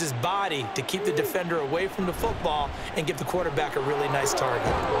is use his body to keep the defender away from the football and give the quarterback a really nice target.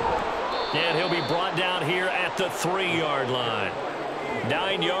 And he'll be brought down here at the 3-yard line.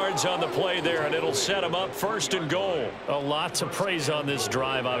 9 yards on the play there, and it'll set him up first and goal. A lot to praise on this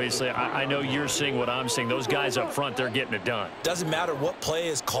drive, obviously. I know you're seeing what I'm seeing. Those guys up front, they're getting it done. Doesn't matter what play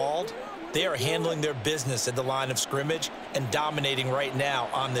is called. They are handling their business at the line of scrimmage and dominating right now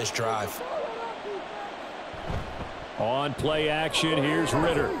on this drive. On play action, here's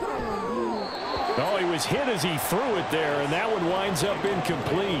Ritter. Oh, he was hit as he threw it there, and that one winds up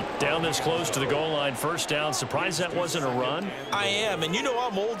incomplete. Down this close to the goal line, first down. Surprised that wasn't a run? I am, and you know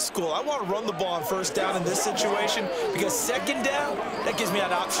I'm old school. I want to run the ball on first down in this situation because second down, that gives me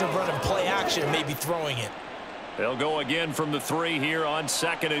an option of running play action and maybe throwing it. They'll go again from the 3 here on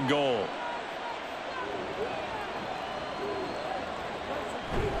second and goal.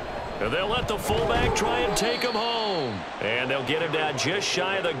 They'll let the fullback try and take him home. And they'll get him down just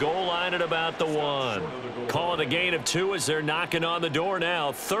shy of the goal line at about the 1. Call it a gain of 2 as they're knocking on the door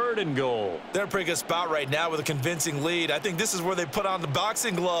now. Third and goal. They're in a pretty good spot right now with a convincing lead. I think this is where they put on the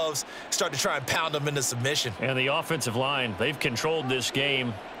boxing gloves, start to try and pound them into submission. And the offensive line, they've controlled this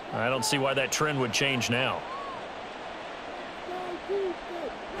game. I don't see why that trend would change now.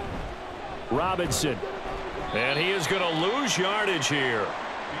 Robinson. And he is going to lose yardage here.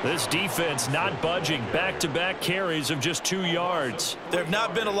 This defense not budging. Back-to-back carries of just 2 yards. There have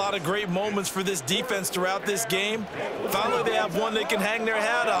not been a lot of great moments for this defense throughout this game. Finally, they have one they can hang their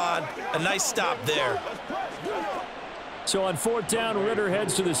hat on. A nice stop there. So on fourth down, Ritter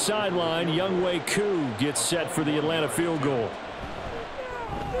heads to the sideline. Younghoe Koo gets set for the Atlanta field goal.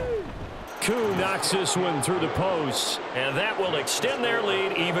 Koo knocks this one through the post, and that will extend their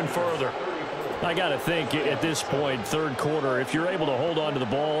lead even further. I got to think at this point, third quarter, if you're able to hold on to the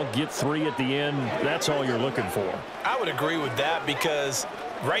ball, get 3 at the end, that's all you're looking for. I would agree with that because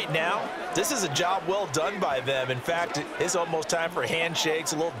right now, this is a job well done by them. In fact, it's almost time for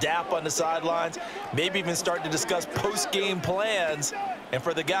handshakes, a little dap on the sidelines, maybe even start to discuss post-game plans. And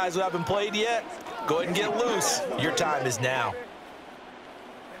for the guys who haven't played yet, go ahead and get loose. Your time is now.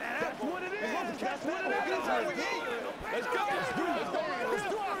 That's what it is. That's what it is. Let's go. Let's do it. Let's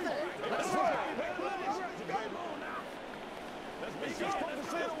do our thing. Let's go. Let's be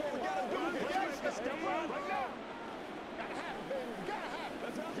focused on what we got to do. Let's step right now. Gotta have it, baby. We gotta have it.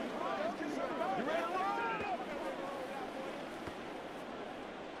 Let's go. You ready to roll?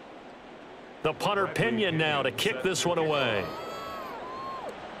 The the punter Pinion now to kick this one away.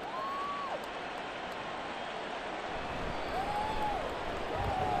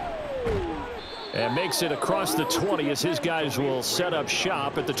 And makes it across the 20 as his guys will set up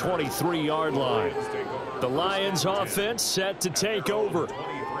shop at the 23-yard line. The Lions offense set to take over.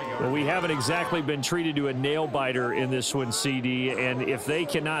 Well, we haven't exactly been treated to a nail-biter in this one, CD, and if they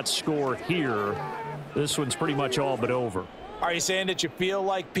cannot score here, this one's pretty much all but over. Are you saying that you feel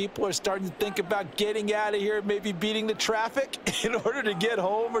like people are starting to think about getting out of here, maybe beating the traffic in order to get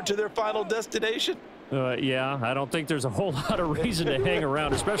home or to their final destination? Yeah, I don't think there's a whole lot of reason to hang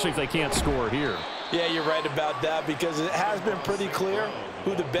around, especially if they can't score here. Yeah, you're right about that because it has been pretty clear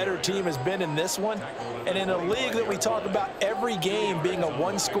who the better team has been in this one. And in a league that we talk about every game being a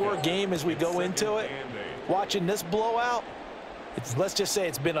one-score game as we go into it, watching this blowout, let's just say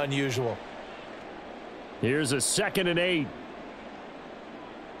it's been unusual. Here's a 2nd and 8.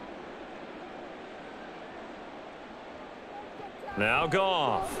 Now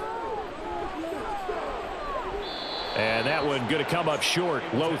Goff. And that one going to come up short.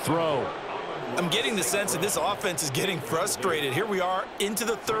 Low throw. I'm getting the sense that this offense is getting frustrated. Here we are into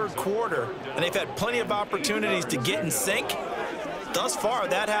the 3rd quarter, and they've had plenty of opportunities to get in sync. Thus far,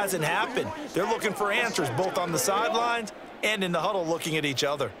 that hasn't happened. They're looking for answers both on the sidelines and in the huddle looking at each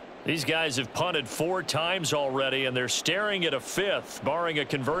other. These guys have punted 4 times already, and they're staring at a 5th, barring a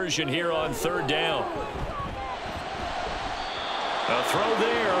conversion here on 3rd down. A throw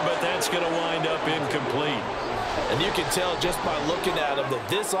there, but that's going to wind up incomplete. And you can tell just by looking at them that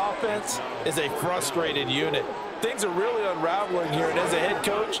this offense is a frustrated unit. Things are really unraveling here, and as a head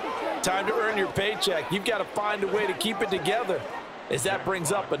coach, time to earn your paycheck. You've got to find a way to keep it together as that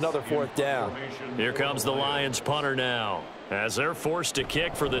brings up another 4th down. Here comes the Lions punter now as they're forced to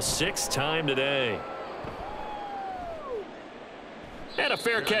kick for the 6th time today. And a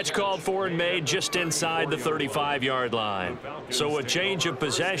fair catch called for and made just inside the 35-yard line. So a change of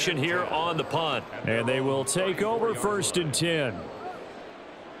possession here on the punt. And they will take over 1st and 10.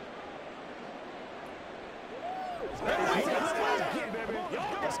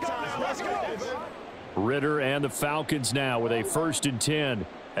 Ritter and the Falcons now with a 1st and 10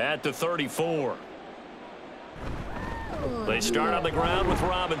 at the 34. They start on the ground with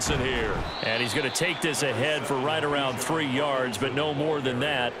Robinson here. And he's going to take this ahead for right around 3 yards, but no more than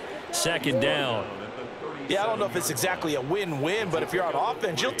that. 2nd down. Yeah, I don't know if it's exactly a win-win, but if you're on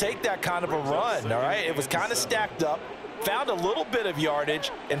offense, you'll take that kind of a run, all right? It was kind of stacked up, found a little bit of yardage,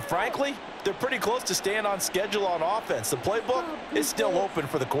 and frankly, they're pretty close to staying on schedule on offense. The playbook is still open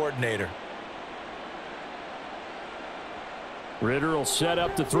for the coordinator. Ritter will set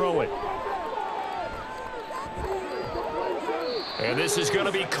up to throw it. And this is going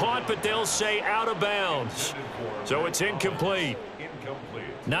to be caught, but they'll say out of bounds. So it's incomplete.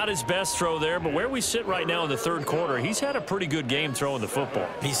 Not his best throw there, but where we sit right now in the 3rd quarter, he's had a pretty good game throwing the football.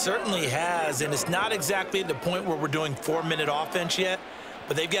 He certainly has, and it's not exactly at the point where we're doing 4-minute offense yet,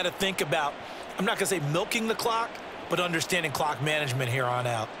 but they've got to think about, I'm not going to say milking the clock, but understanding clock management here on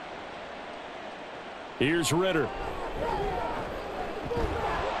out. Here's Ritter.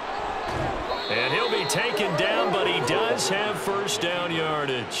 And he'll be taken down, but he does have 1st down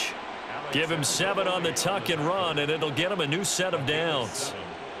yardage. Give him 7 on the tuck and run, and it'll get him a new set of downs.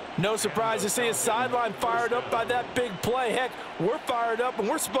 No surprise to see his sideline fired up by that big play. Heck, we're fired up, and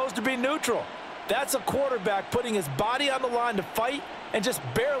we're supposed to be neutral. That's a quarterback putting his body on the line to fight and just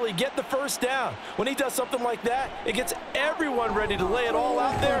barely get the 1st down. When he does something like that, it gets everyone ready to lay it all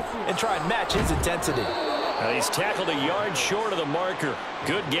out there and try and match his intensity. He's tackled a yard short of the marker.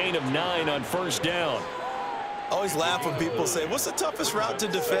 Good gain of 9 on 1st down. I always laugh when people say, what's the toughest route to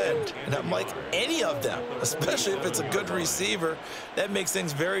defend? And I'm like, any of them, especially if it's a good receiver. That makes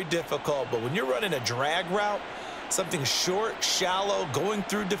things very difficult. But when you're running a drag route, something short, shallow, going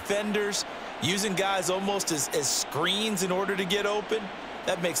through defenders, using guys almost as screens in order to get open,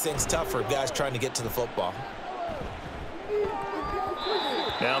 that makes things tough for guys trying to get to the football.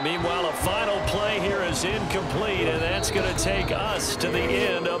 Now, meanwhile, a final play here is incomplete, and that's going to take us to the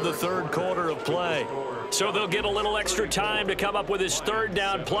end of the 3rd quarter of play. So they'll get a little extra time to come up with his 3rd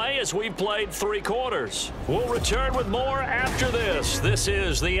down play as we've played 3 quarters. We'll return with more after this. This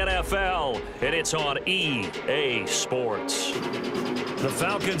is the NFL, and it's on EA Sports. The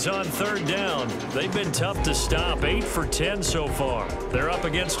Falcons on 3rd down. They've been tough to stop, 8 for 10 so far. They're up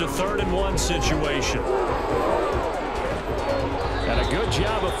against a 3rd and 1 situation. And a good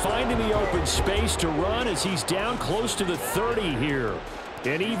job of finding the open space to run as he's down close to the 30 here.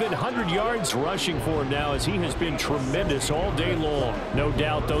 And even 100 yards rushing for him now, as he has been tremendous all day long. No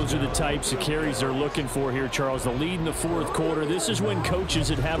doubt those are the types of carries they're looking for here, Charles. The lead in the fourth quarter. This is when coaches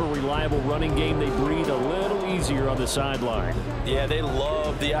that have a reliable running game, they breathe a little easier on the sideline. Yeah, they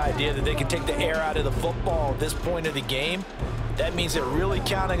love the idea that they can take the air out of the football at this point of the game. That means they're really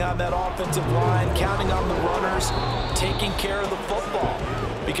counting on that offensive line, counting on the runners, taking care of the football.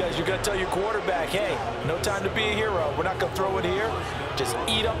 Because you're going to tell your quarterback, hey, no time to be a hero. We're not going to throw it here. Just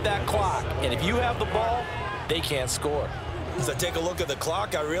eat up that clock. And if you have the ball, they can't score. As I take a look at the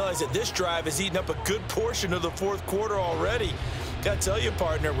clock, I realize that this drive has eaten up a good portion of the fourth quarter already. Got to tell you,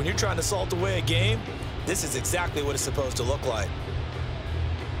 partner, when you're trying to salt away a game, this is exactly what it's supposed to look like.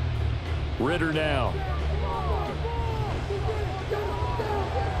 Ritter now.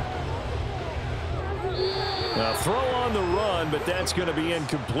 A throw on the run, but that's going to be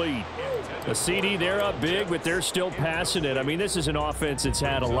incomplete. A CD, they're up big, but they're still passing it. I mean, this is an offense that's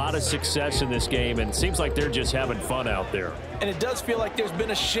had a lot of success in this game, and it seems like they're just having fun out there. And it does feel like there's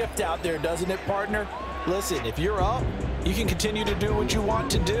been a shift out there, doesn't it, partner? Listen, if you're up, you can continue to do what you want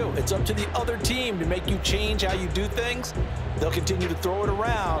to do. It's up to the other team to make you change how you do things. They'll continue to throw it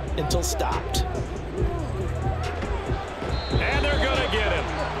around until stopped. And they're going to get him.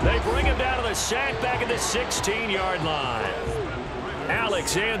 They bring him down to the sack back at the 16-yard line.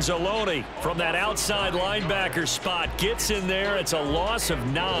 Alex Anzalone from that outside linebacker spot gets in there. It's a loss of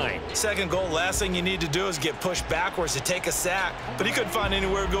 9. Second goal, last thing you need to do is get pushed backwards to take a sack. But he couldn't find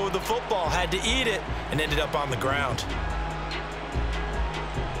anywhere to go with the football, had to eat it, and ended up on the ground.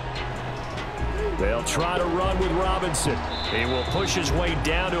 They'll try to run with Robinson. He will push his way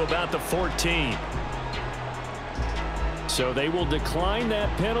down to about the 14. So they will decline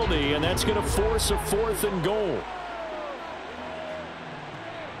that penalty, and that's going to force a 4th and goal.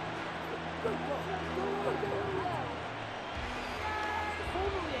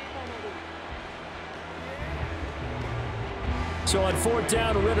 So on 4th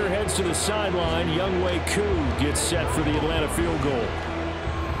down, Ritter heads to the sideline. Younghoe Koo gets set for the Atlanta field goal.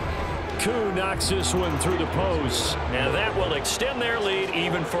 Koo knocks this one through the post, and that will extend their lead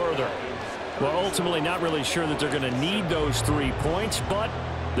even further. Well, ultimately not really sure that they're going to need those 3 points, but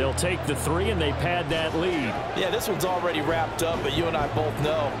they'll take the 3 and they pad that lead. Yeah, this one's already wrapped up, but you and I both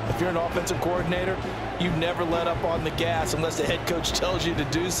know if you're an offensive coordinator, you never let up on the gas unless the head coach tells you to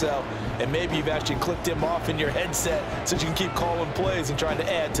do so. And maybe you've actually clicked him off in your headset so you can keep calling plays and trying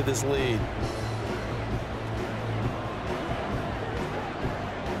to add to this lead.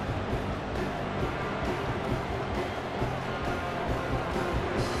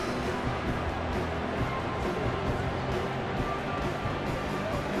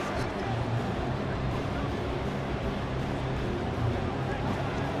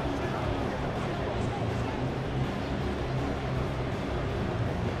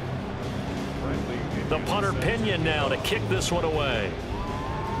 The punter Pinion now to kick this one away.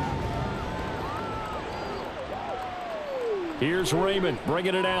 Here's Raymond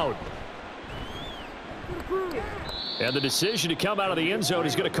bringing it out. And the decision to come out of the end zone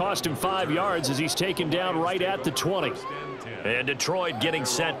is going to cost him 5 yards as he's taken down right at the 20. And Detroit getting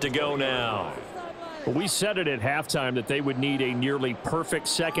set to go now. We said it at halftime that they would need a nearly perfect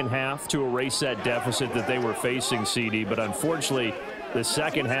second half to erase that deficit that they were facing, CD, but unfortunately the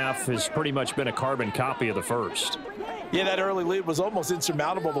second half has pretty much been a carbon copy of the first. Yeah, that early lead was almost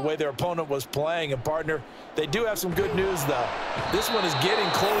insurmountable the way their opponent was playing. And, partner, they do have some good news, though. This one is getting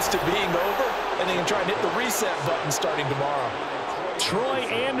close to being over, and they can try and hit the reset button starting tomorrow. Troy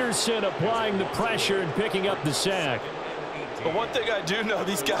Anderson applying the pressure and picking up the sack. But one thing I do know,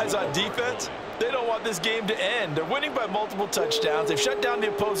 these guys on defense, they don't want this game to end. They're winning by multiple touchdowns. They've shut down the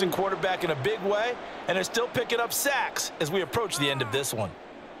opposing quarterback in a big way, and they're still picking up sacks as we approach the end of this one.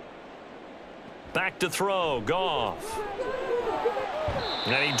 Back to throw, Goff.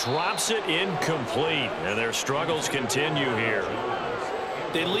 And he drops it incomplete, and their struggles continue here.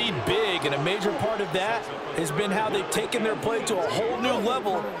 They lead big, and a major part of that has been how they've taken their play to a whole new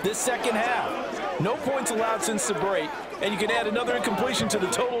level this second half. No points allowed since the break, and you can add another incompletion to the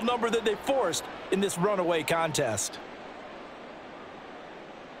total number that they forced in this runaway contest.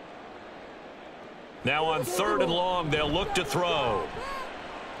 Now on 3rd and long, they'll look to throw.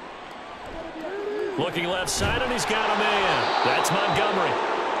 Looking left side, and he's got a man. That's Montgomery.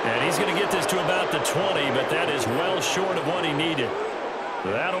 And he's going to get this to about the 20, but that is well short of what he needed.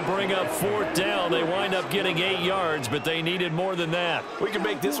 That'll bring up 4th down. They wind up getting 8 yards, but they needed more than that. We can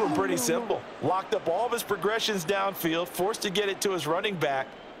make this one pretty simple. Locked up all of his progressions downfield, forced to get it to his running back.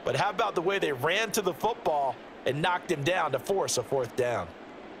 But how about the way they ran to the football and knocked him down to force a 4th down?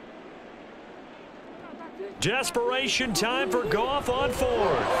 Desperation time for Goff on fourth.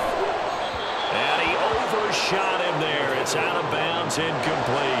 And he overshot him there. It's out of bounds,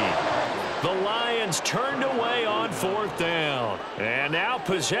 incomplete. The Lions turned away on fourth down. And now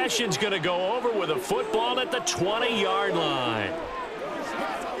possession's going to go over with a football at the 20-yard line.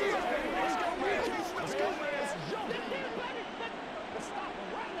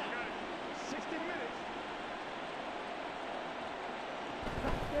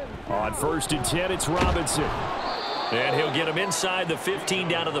 On 1st and 10, it's Robinson. And he'll get him inside the 15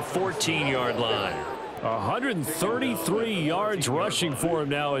 down to the 14-yard line. 133 yards rushing for him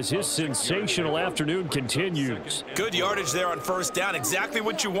now as his sensational afternoon continues. Good yardage there on 1st down. Exactly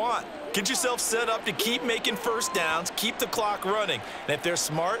what you want. Get yourself set up to keep making 1st downs, keep the clock running. And if they're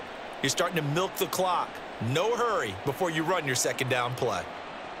smart, you're starting to milk the clock. No hurry before you run your 2nd down play.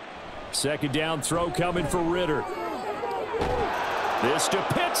 2nd down throw coming for Ritter. This to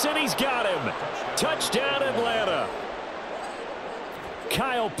Pitts, and he's got him. Touchdown, Atlanta.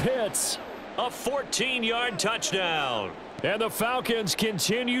 Kyle Pitts, a 14-yard touchdown. And the Falcons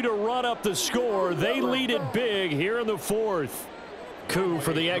continue to run up the score. They lead it big here in the 4th. Coup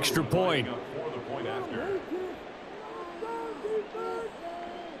for the extra point.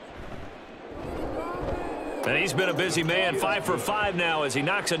 And he's been a busy man, 5 for 5 now as he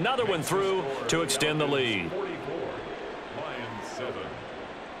knocks another one through to extend the lead.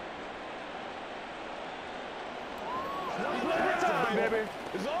 Baby.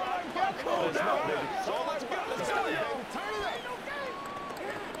 It's all right, Falcons. It's all right, Falcons. Turn it up.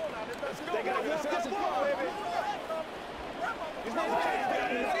 Let's go. They got this ball, baby. It's not let's do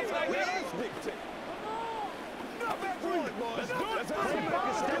it.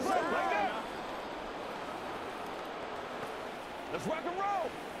 Let's rock and roll.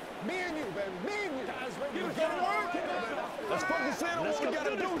 Me and you, baby. Me and you. Guys, ready to get work. Let's focus in on what we got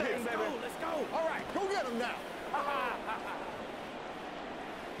to do here, baby. Let's go. All right, go get him now.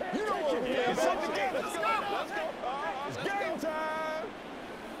 You know what we got. Let's go. Let's go. It's game time.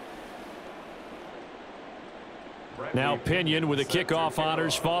 Now Pinion with the kickoff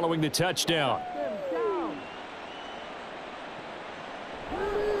honors following the touchdown.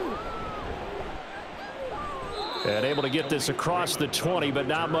 And able to get this across the 20, but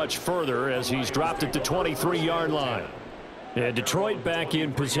not much further as he's dropped at the 23-yard line. And Detroit back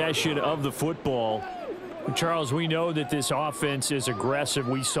in possession of the football. Charles, we know that this offense is aggressive.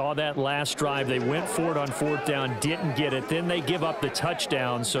 We saw that last drive. They went for it on 4th down, didn't get it. Then they give up the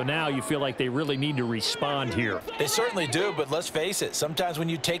touchdown. So now you feel like they really need to respond here. They certainly do, but let's face it. Sometimes when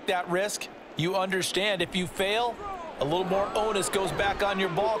you take that risk, you understand if you fail, a little more onus goes back on your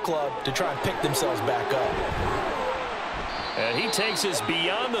ball club to try and pick themselves back up. And he takes us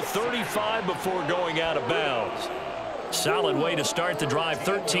beyond the 35 before going out of bounds. Solid way to start the drive,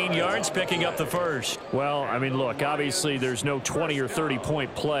 13 yards, picking up the first. Well, I mean, look, obviously there's no 20 or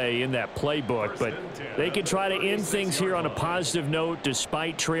 30-point play in that playbook, but they can try to end things here on a positive note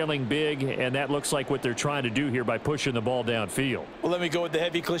despite trailing big, and that looks like what they're trying to do here by pushing the ball downfield. Well, let me go with the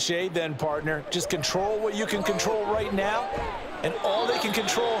heavy cliche then, partner. Just control what you can control right now, and all they can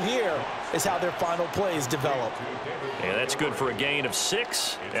control here is how their final plays develop. Yeah, that's good for a gain of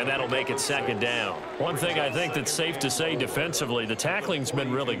 6, and that'll make it 2nd down. One thing I think that's safe to say defensively, the tackling's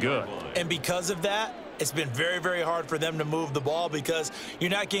been really good. And because of that, it's been very, very hard for them to move the ball because you're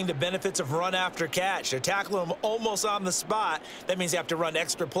not getting the benefits of run after catch. They're tackling them almost on the spot. That means you have to run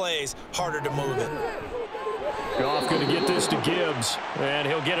extra plays, harder to move it. Goff going to get this to Gibbs, and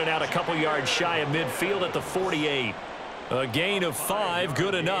he'll get it out a couple yards shy of midfield at the 48. A gain of 5,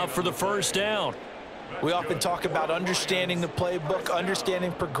 good enough for the 1st down. We often talk about understanding the playbook,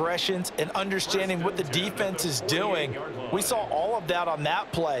 understanding progressions, and understanding what the defense is doing. We saw all of that on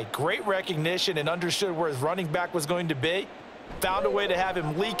that play. Great recognition and understood where his running back was going to be. Found a way to have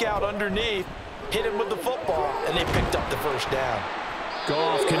him leak out underneath, hit him with the football, and they picked up the 1st down.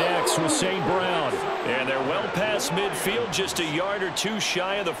 Goff connects with St. Brown. And they're well past midfield, just a yard or 2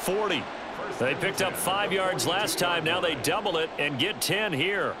 shy of the 40. They picked up 5 yards last time. Now they double it and get 10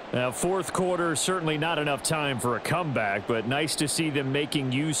 here. Now, 4th quarter, certainly not enough time for a comeback, but nice to see them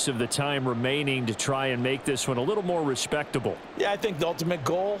making use of the time remaining to try and make this one a little more respectable. Yeah, I think the ultimate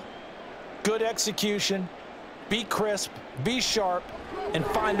goal, good execution, be crisp, be sharp, and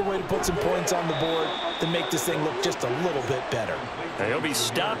find a way to put some points on the board to make this thing look just a little bit better. He'll be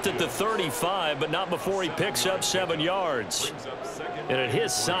stopped at the 35, but not before he picks up 7 yards. And at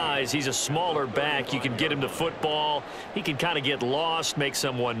his size, he's a smaller back. You can get him to football. He can kind of get lost, make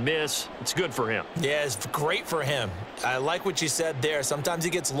someone miss. It's good for him. Yeah, it's great for him. I like what you said there. Sometimes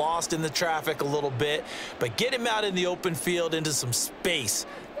he gets lost in the traffic a little bit, but get him out in the open field into some space.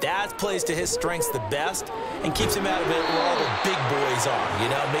 That plays to his strengths the best and keeps him out of it where all the big boys are, you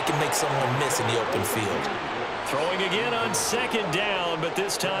know, make someone miss in the open field. Throwing again on second down, but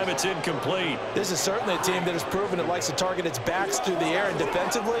this time it's incomplete. This is certainly a team that has proven it likes to target its backs through the air, and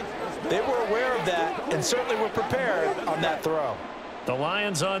defensively, they were aware of that and certainly were prepared on that throw. The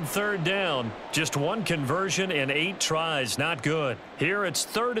Lions on third down. Just one conversion in 8 tries. Not good. Here it's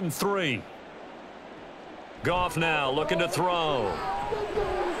 3rd and 3. Goff now looking to throw.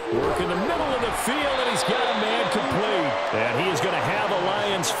 Work in the middle of the field, and he's got a man complete. And he is going to have a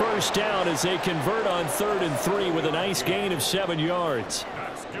Lions first down as they convert on 3rd and 3 with a nice gain of 7 yards.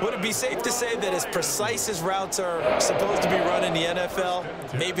 Would it be safe to say that as precise as routes are supposed to be run in the NFL,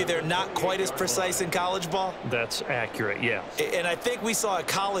 maybe they're not quite as precise in college ball? That's accurate, yeah. And I think we saw a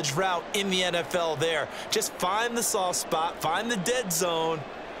college route in the NFL there. Just find the soft spot, find the dead zone,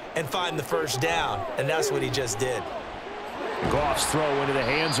 and find the first down. And that's what he just did. Goff's throw into the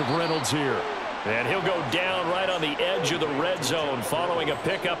hands of Reynolds here. And he'll go down right on the edge of the red zone following a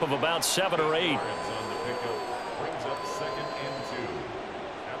pickup of about 7 or 8. Brings up 2nd and 2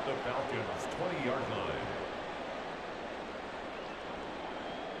 at the Falcons' 20-yard line.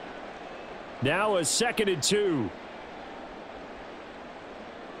 Now a 2nd and 2.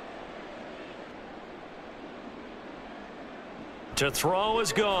 To throw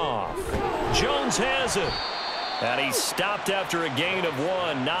is Goff. Jones has it. And he stopped after a gain of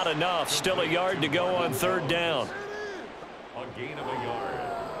 1. Not enough. Still a yard to go on 3rd down. A gain of a yard.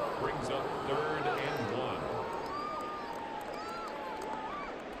 Brings up 3rd and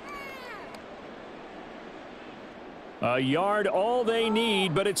 1. A yard all they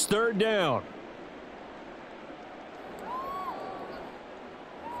need, but it's 3rd down.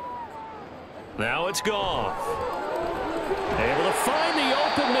 Now it's Goff. Able to find the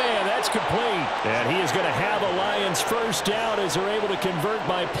open man. That's complete. And he is going to have a Lions first down as they're able to convert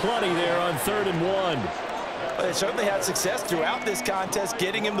by plenty there on 3rd and 1. Well, they certainly had success throughout this contest,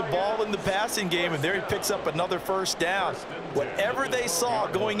 getting him the ball in the passing game, and there he picks up another first down. Whatever they saw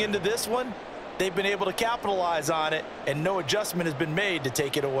going into this one, they've been able to capitalize on it, and no adjustment has been made to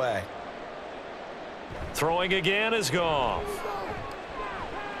take it away. Throwing again is Goff.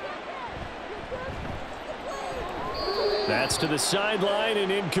 That's to the sideline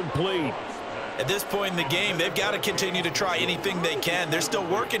and incomplete. At this point in the game, they've got to continue to try anything they can. They're still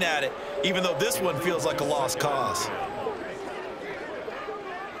working at it, even though this one feels like a lost cause.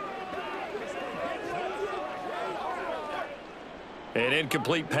 An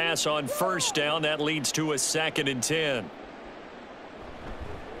incomplete pass on first down. That leads to a 2nd and 10.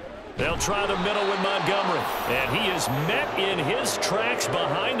 They'll try the middle with Montgomery. And he is met in his tracks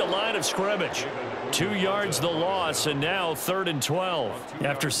behind the line of scrimmage. 2 yards the loss, and now 3rd and 12.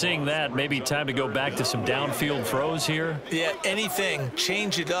 After seeing that, maybe time to go back to some downfield throws here. Yeah, anything.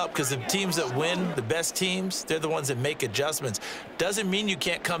 Change it up, because the teams that win, the best teams, they're the ones that make adjustments. Doesn't mean you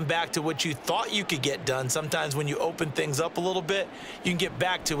can't come back to what you thought you could get done. Sometimes when you open things up a little bit, you can get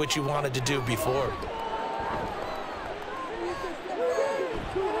back to what you wanted to do before.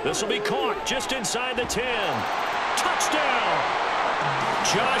 This will be caught just inside the 10. Touchdown!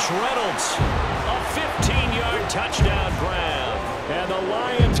 Josh Reynolds, a 15-yard touchdown grab. And the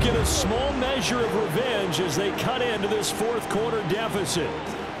Lions get a small measure of revenge as they cut into this 4th quarter deficit.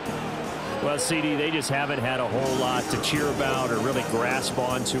 Well, CD, they just haven't had a whole lot to cheer about or really grasp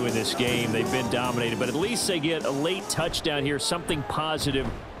onto in this game. They've been dominated, but at least they get a late touchdown here, something positive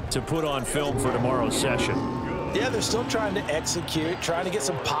to put on film for tomorrow's session. Yeah, they're still trying to execute, trying to get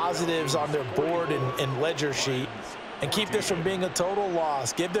some positives on their board and ledger sheet and keep this from being a total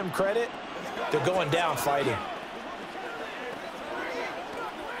loss. Give them credit. They're going down fighting.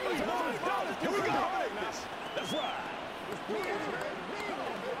 That's right.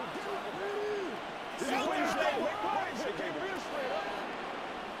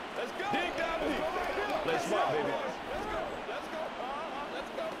 Let's go. Dig down deep. Let's smart, baby. Let's go.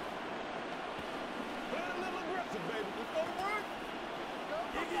 Let's go. Play a little aggressive, baby. Let's go to work.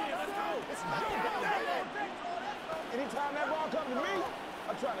 Let's go. Anytime that ball comes to me,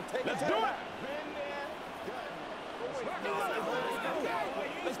 I'm trying to take it. Let's do it.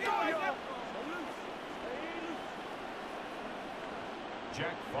 Let's go, y'all.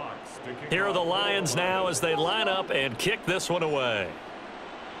 Jack Fox to kick Here are the off. Lions now as they line up and kick this one away.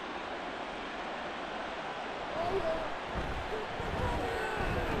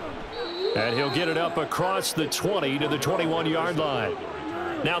 And he'll get it up across the 20 to the 21-yard line.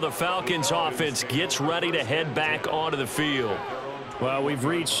 Now the Falcons offense gets ready to head back onto the field. Well, we've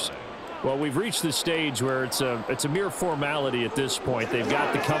reached the stage where it's a mere formality at this point. They've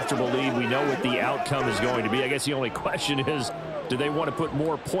got the comfortable lead. We know what the outcome is going to be. I guess the only question is, Do they want to put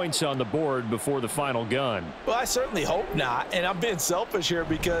more points on the board before the final gun? Well, I certainly hope not, and I'm being selfish here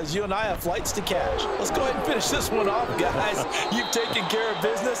because you and I have flights to catch. Let's go ahead and finish this one off, guys. You've taken care of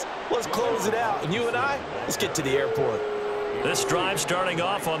business. Let's close it out, and you and I, let's get to the airport. This drive starting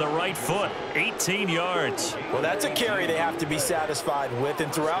off on the right foot, 18 yards. Well, that's a carry they have to be satisfied with,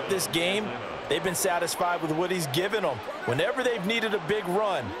 and throughout this game, they've been satisfied with what he's given them. Whenever they've needed a big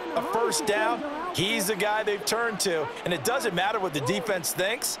run, a first down, he's the guy they've turned to. And it doesn't matter what the defense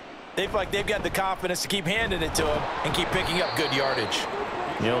thinks. They feel like they've got the confidence to keep handing it to him and keep picking up good yardage.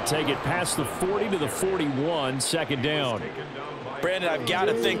 He'll take it past the 40 to the 41, second down. Brandon, I've got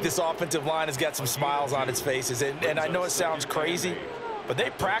to think this offensive line has got some smiles on its faces. And I know it sounds crazy, but they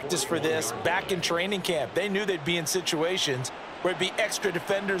practiced for this back in training camp. They knew they'd be in situations where it'd be extra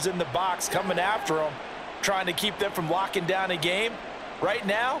defenders in the box coming after them, trying to keep them from locking down a game. Right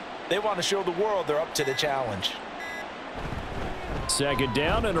now, they want to show the world they're up to the challenge. Second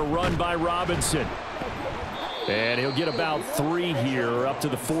down and a run by Robinson. And he'll get about 3 here up to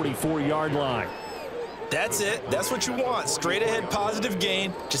the 44-yard line. That's it. That's what you want. Straight ahead positive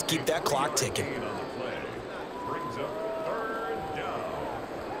gain. Just keep that clock ticking.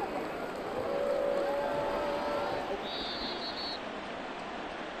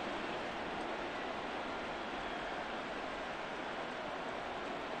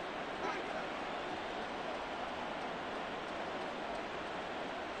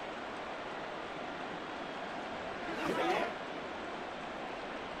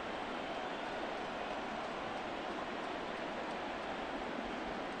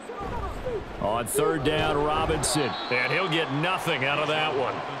 On third down, Robinson. And he'll get nothing out of that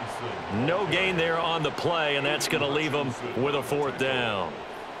one. No gain there on the play, and that's going to leave him with a fourth down.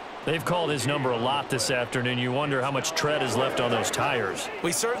 They've called his number a lot this afternoon. You wonder how much tread is left on those tires.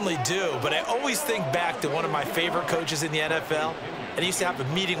 We certainly do, but I always think back to one of my favorite coaches in the NFL, and he used to have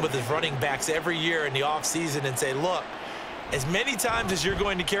a meeting with his running backs every year in the offseason and say, look, as many times as you're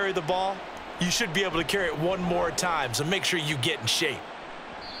going to carry the ball, you should be able to carry it one more time, so make sure you get in shape.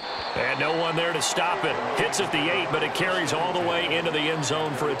 And no one there to stop it. Hits at the 8, but it carries all the way into the end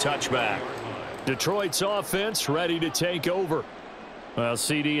zone for a touchback. Detroit's offense ready to take over. Well,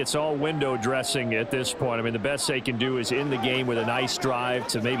 CD, it's all window dressing at this point. I mean, the best they can do is end the game with a nice drive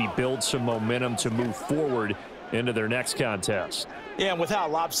to maybe build some momentum to move forward into their next contest. Yeah, and with how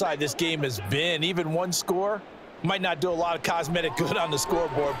lopsided this game has been, even one score might not do a lot of cosmetic good on the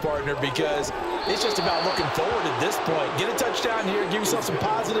scoreboard, partner, because it's just about looking forward at this point. Get a touchdown here, give yourself some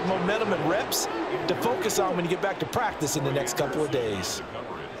positive momentum and reps to focus on when you get back to practice in the next couple of days.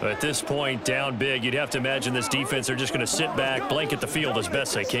 At this point, down big, you'd have to imagine this defense are just going to sit back, blanket the field as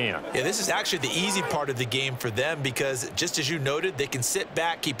best they can. Yeah, this is actually the easy part of the game for them because, just as you noted, they can sit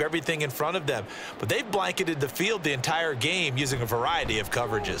back, keep everything in front of them. But they've blanketed the field the entire game using a variety of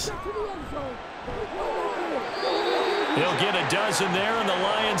coverages. He'll get a dozen there, and the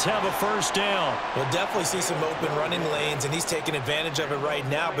Lions have a first down. We'll definitely see some open running lanes, and he's taking advantage of it right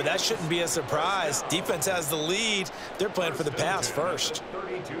now, but that shouldn't be a surprise. Defense has the lead. They're playing for the pass first.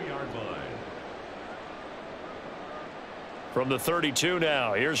 32-yard line. From the 32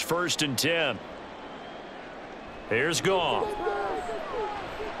 now, here's first and 10. Here's Goff.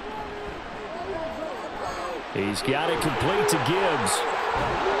 He's got it complete to Gibbs.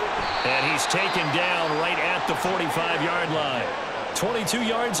 And he's taken down right at the 45-yard line. 22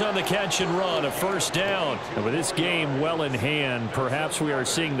 yards on the catch and run, a first down. And with this game well in hand, perhaps we are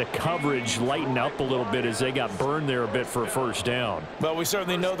seeing the coverage lighten up a little bit as they got burned there a bit for a first down. Well, we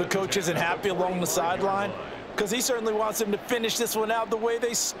certainly know the coach isn't happy along the sideline because he certainly wants them to finish this one out the way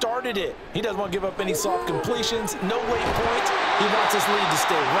they started it. He doesn't want to give up any soft completions, no late points. He wants his lead to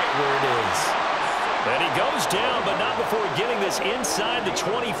stay right where it is. And he goes down, but not before getting this inside the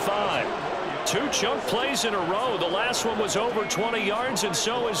 25. 2 chunk plays in a row. The last one was over 20 yards, and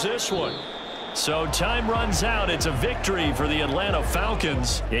so is this one. So time runs out. It's a victory for the Atlanta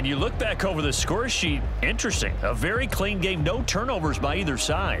Falcons. And you look back over the score sheet, interesting. A very clean game, no turnovers by either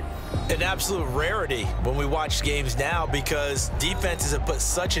side. An absolute rarity when we watch games now because defenses have put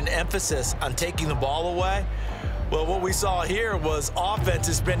such an emphasis on taking the ball away. Well, what we saw here was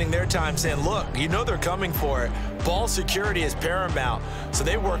offenses spending their time saying, look, you know they're coming for it. Ball security is paramount. So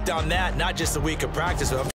they worked on that, not just a week of practice, but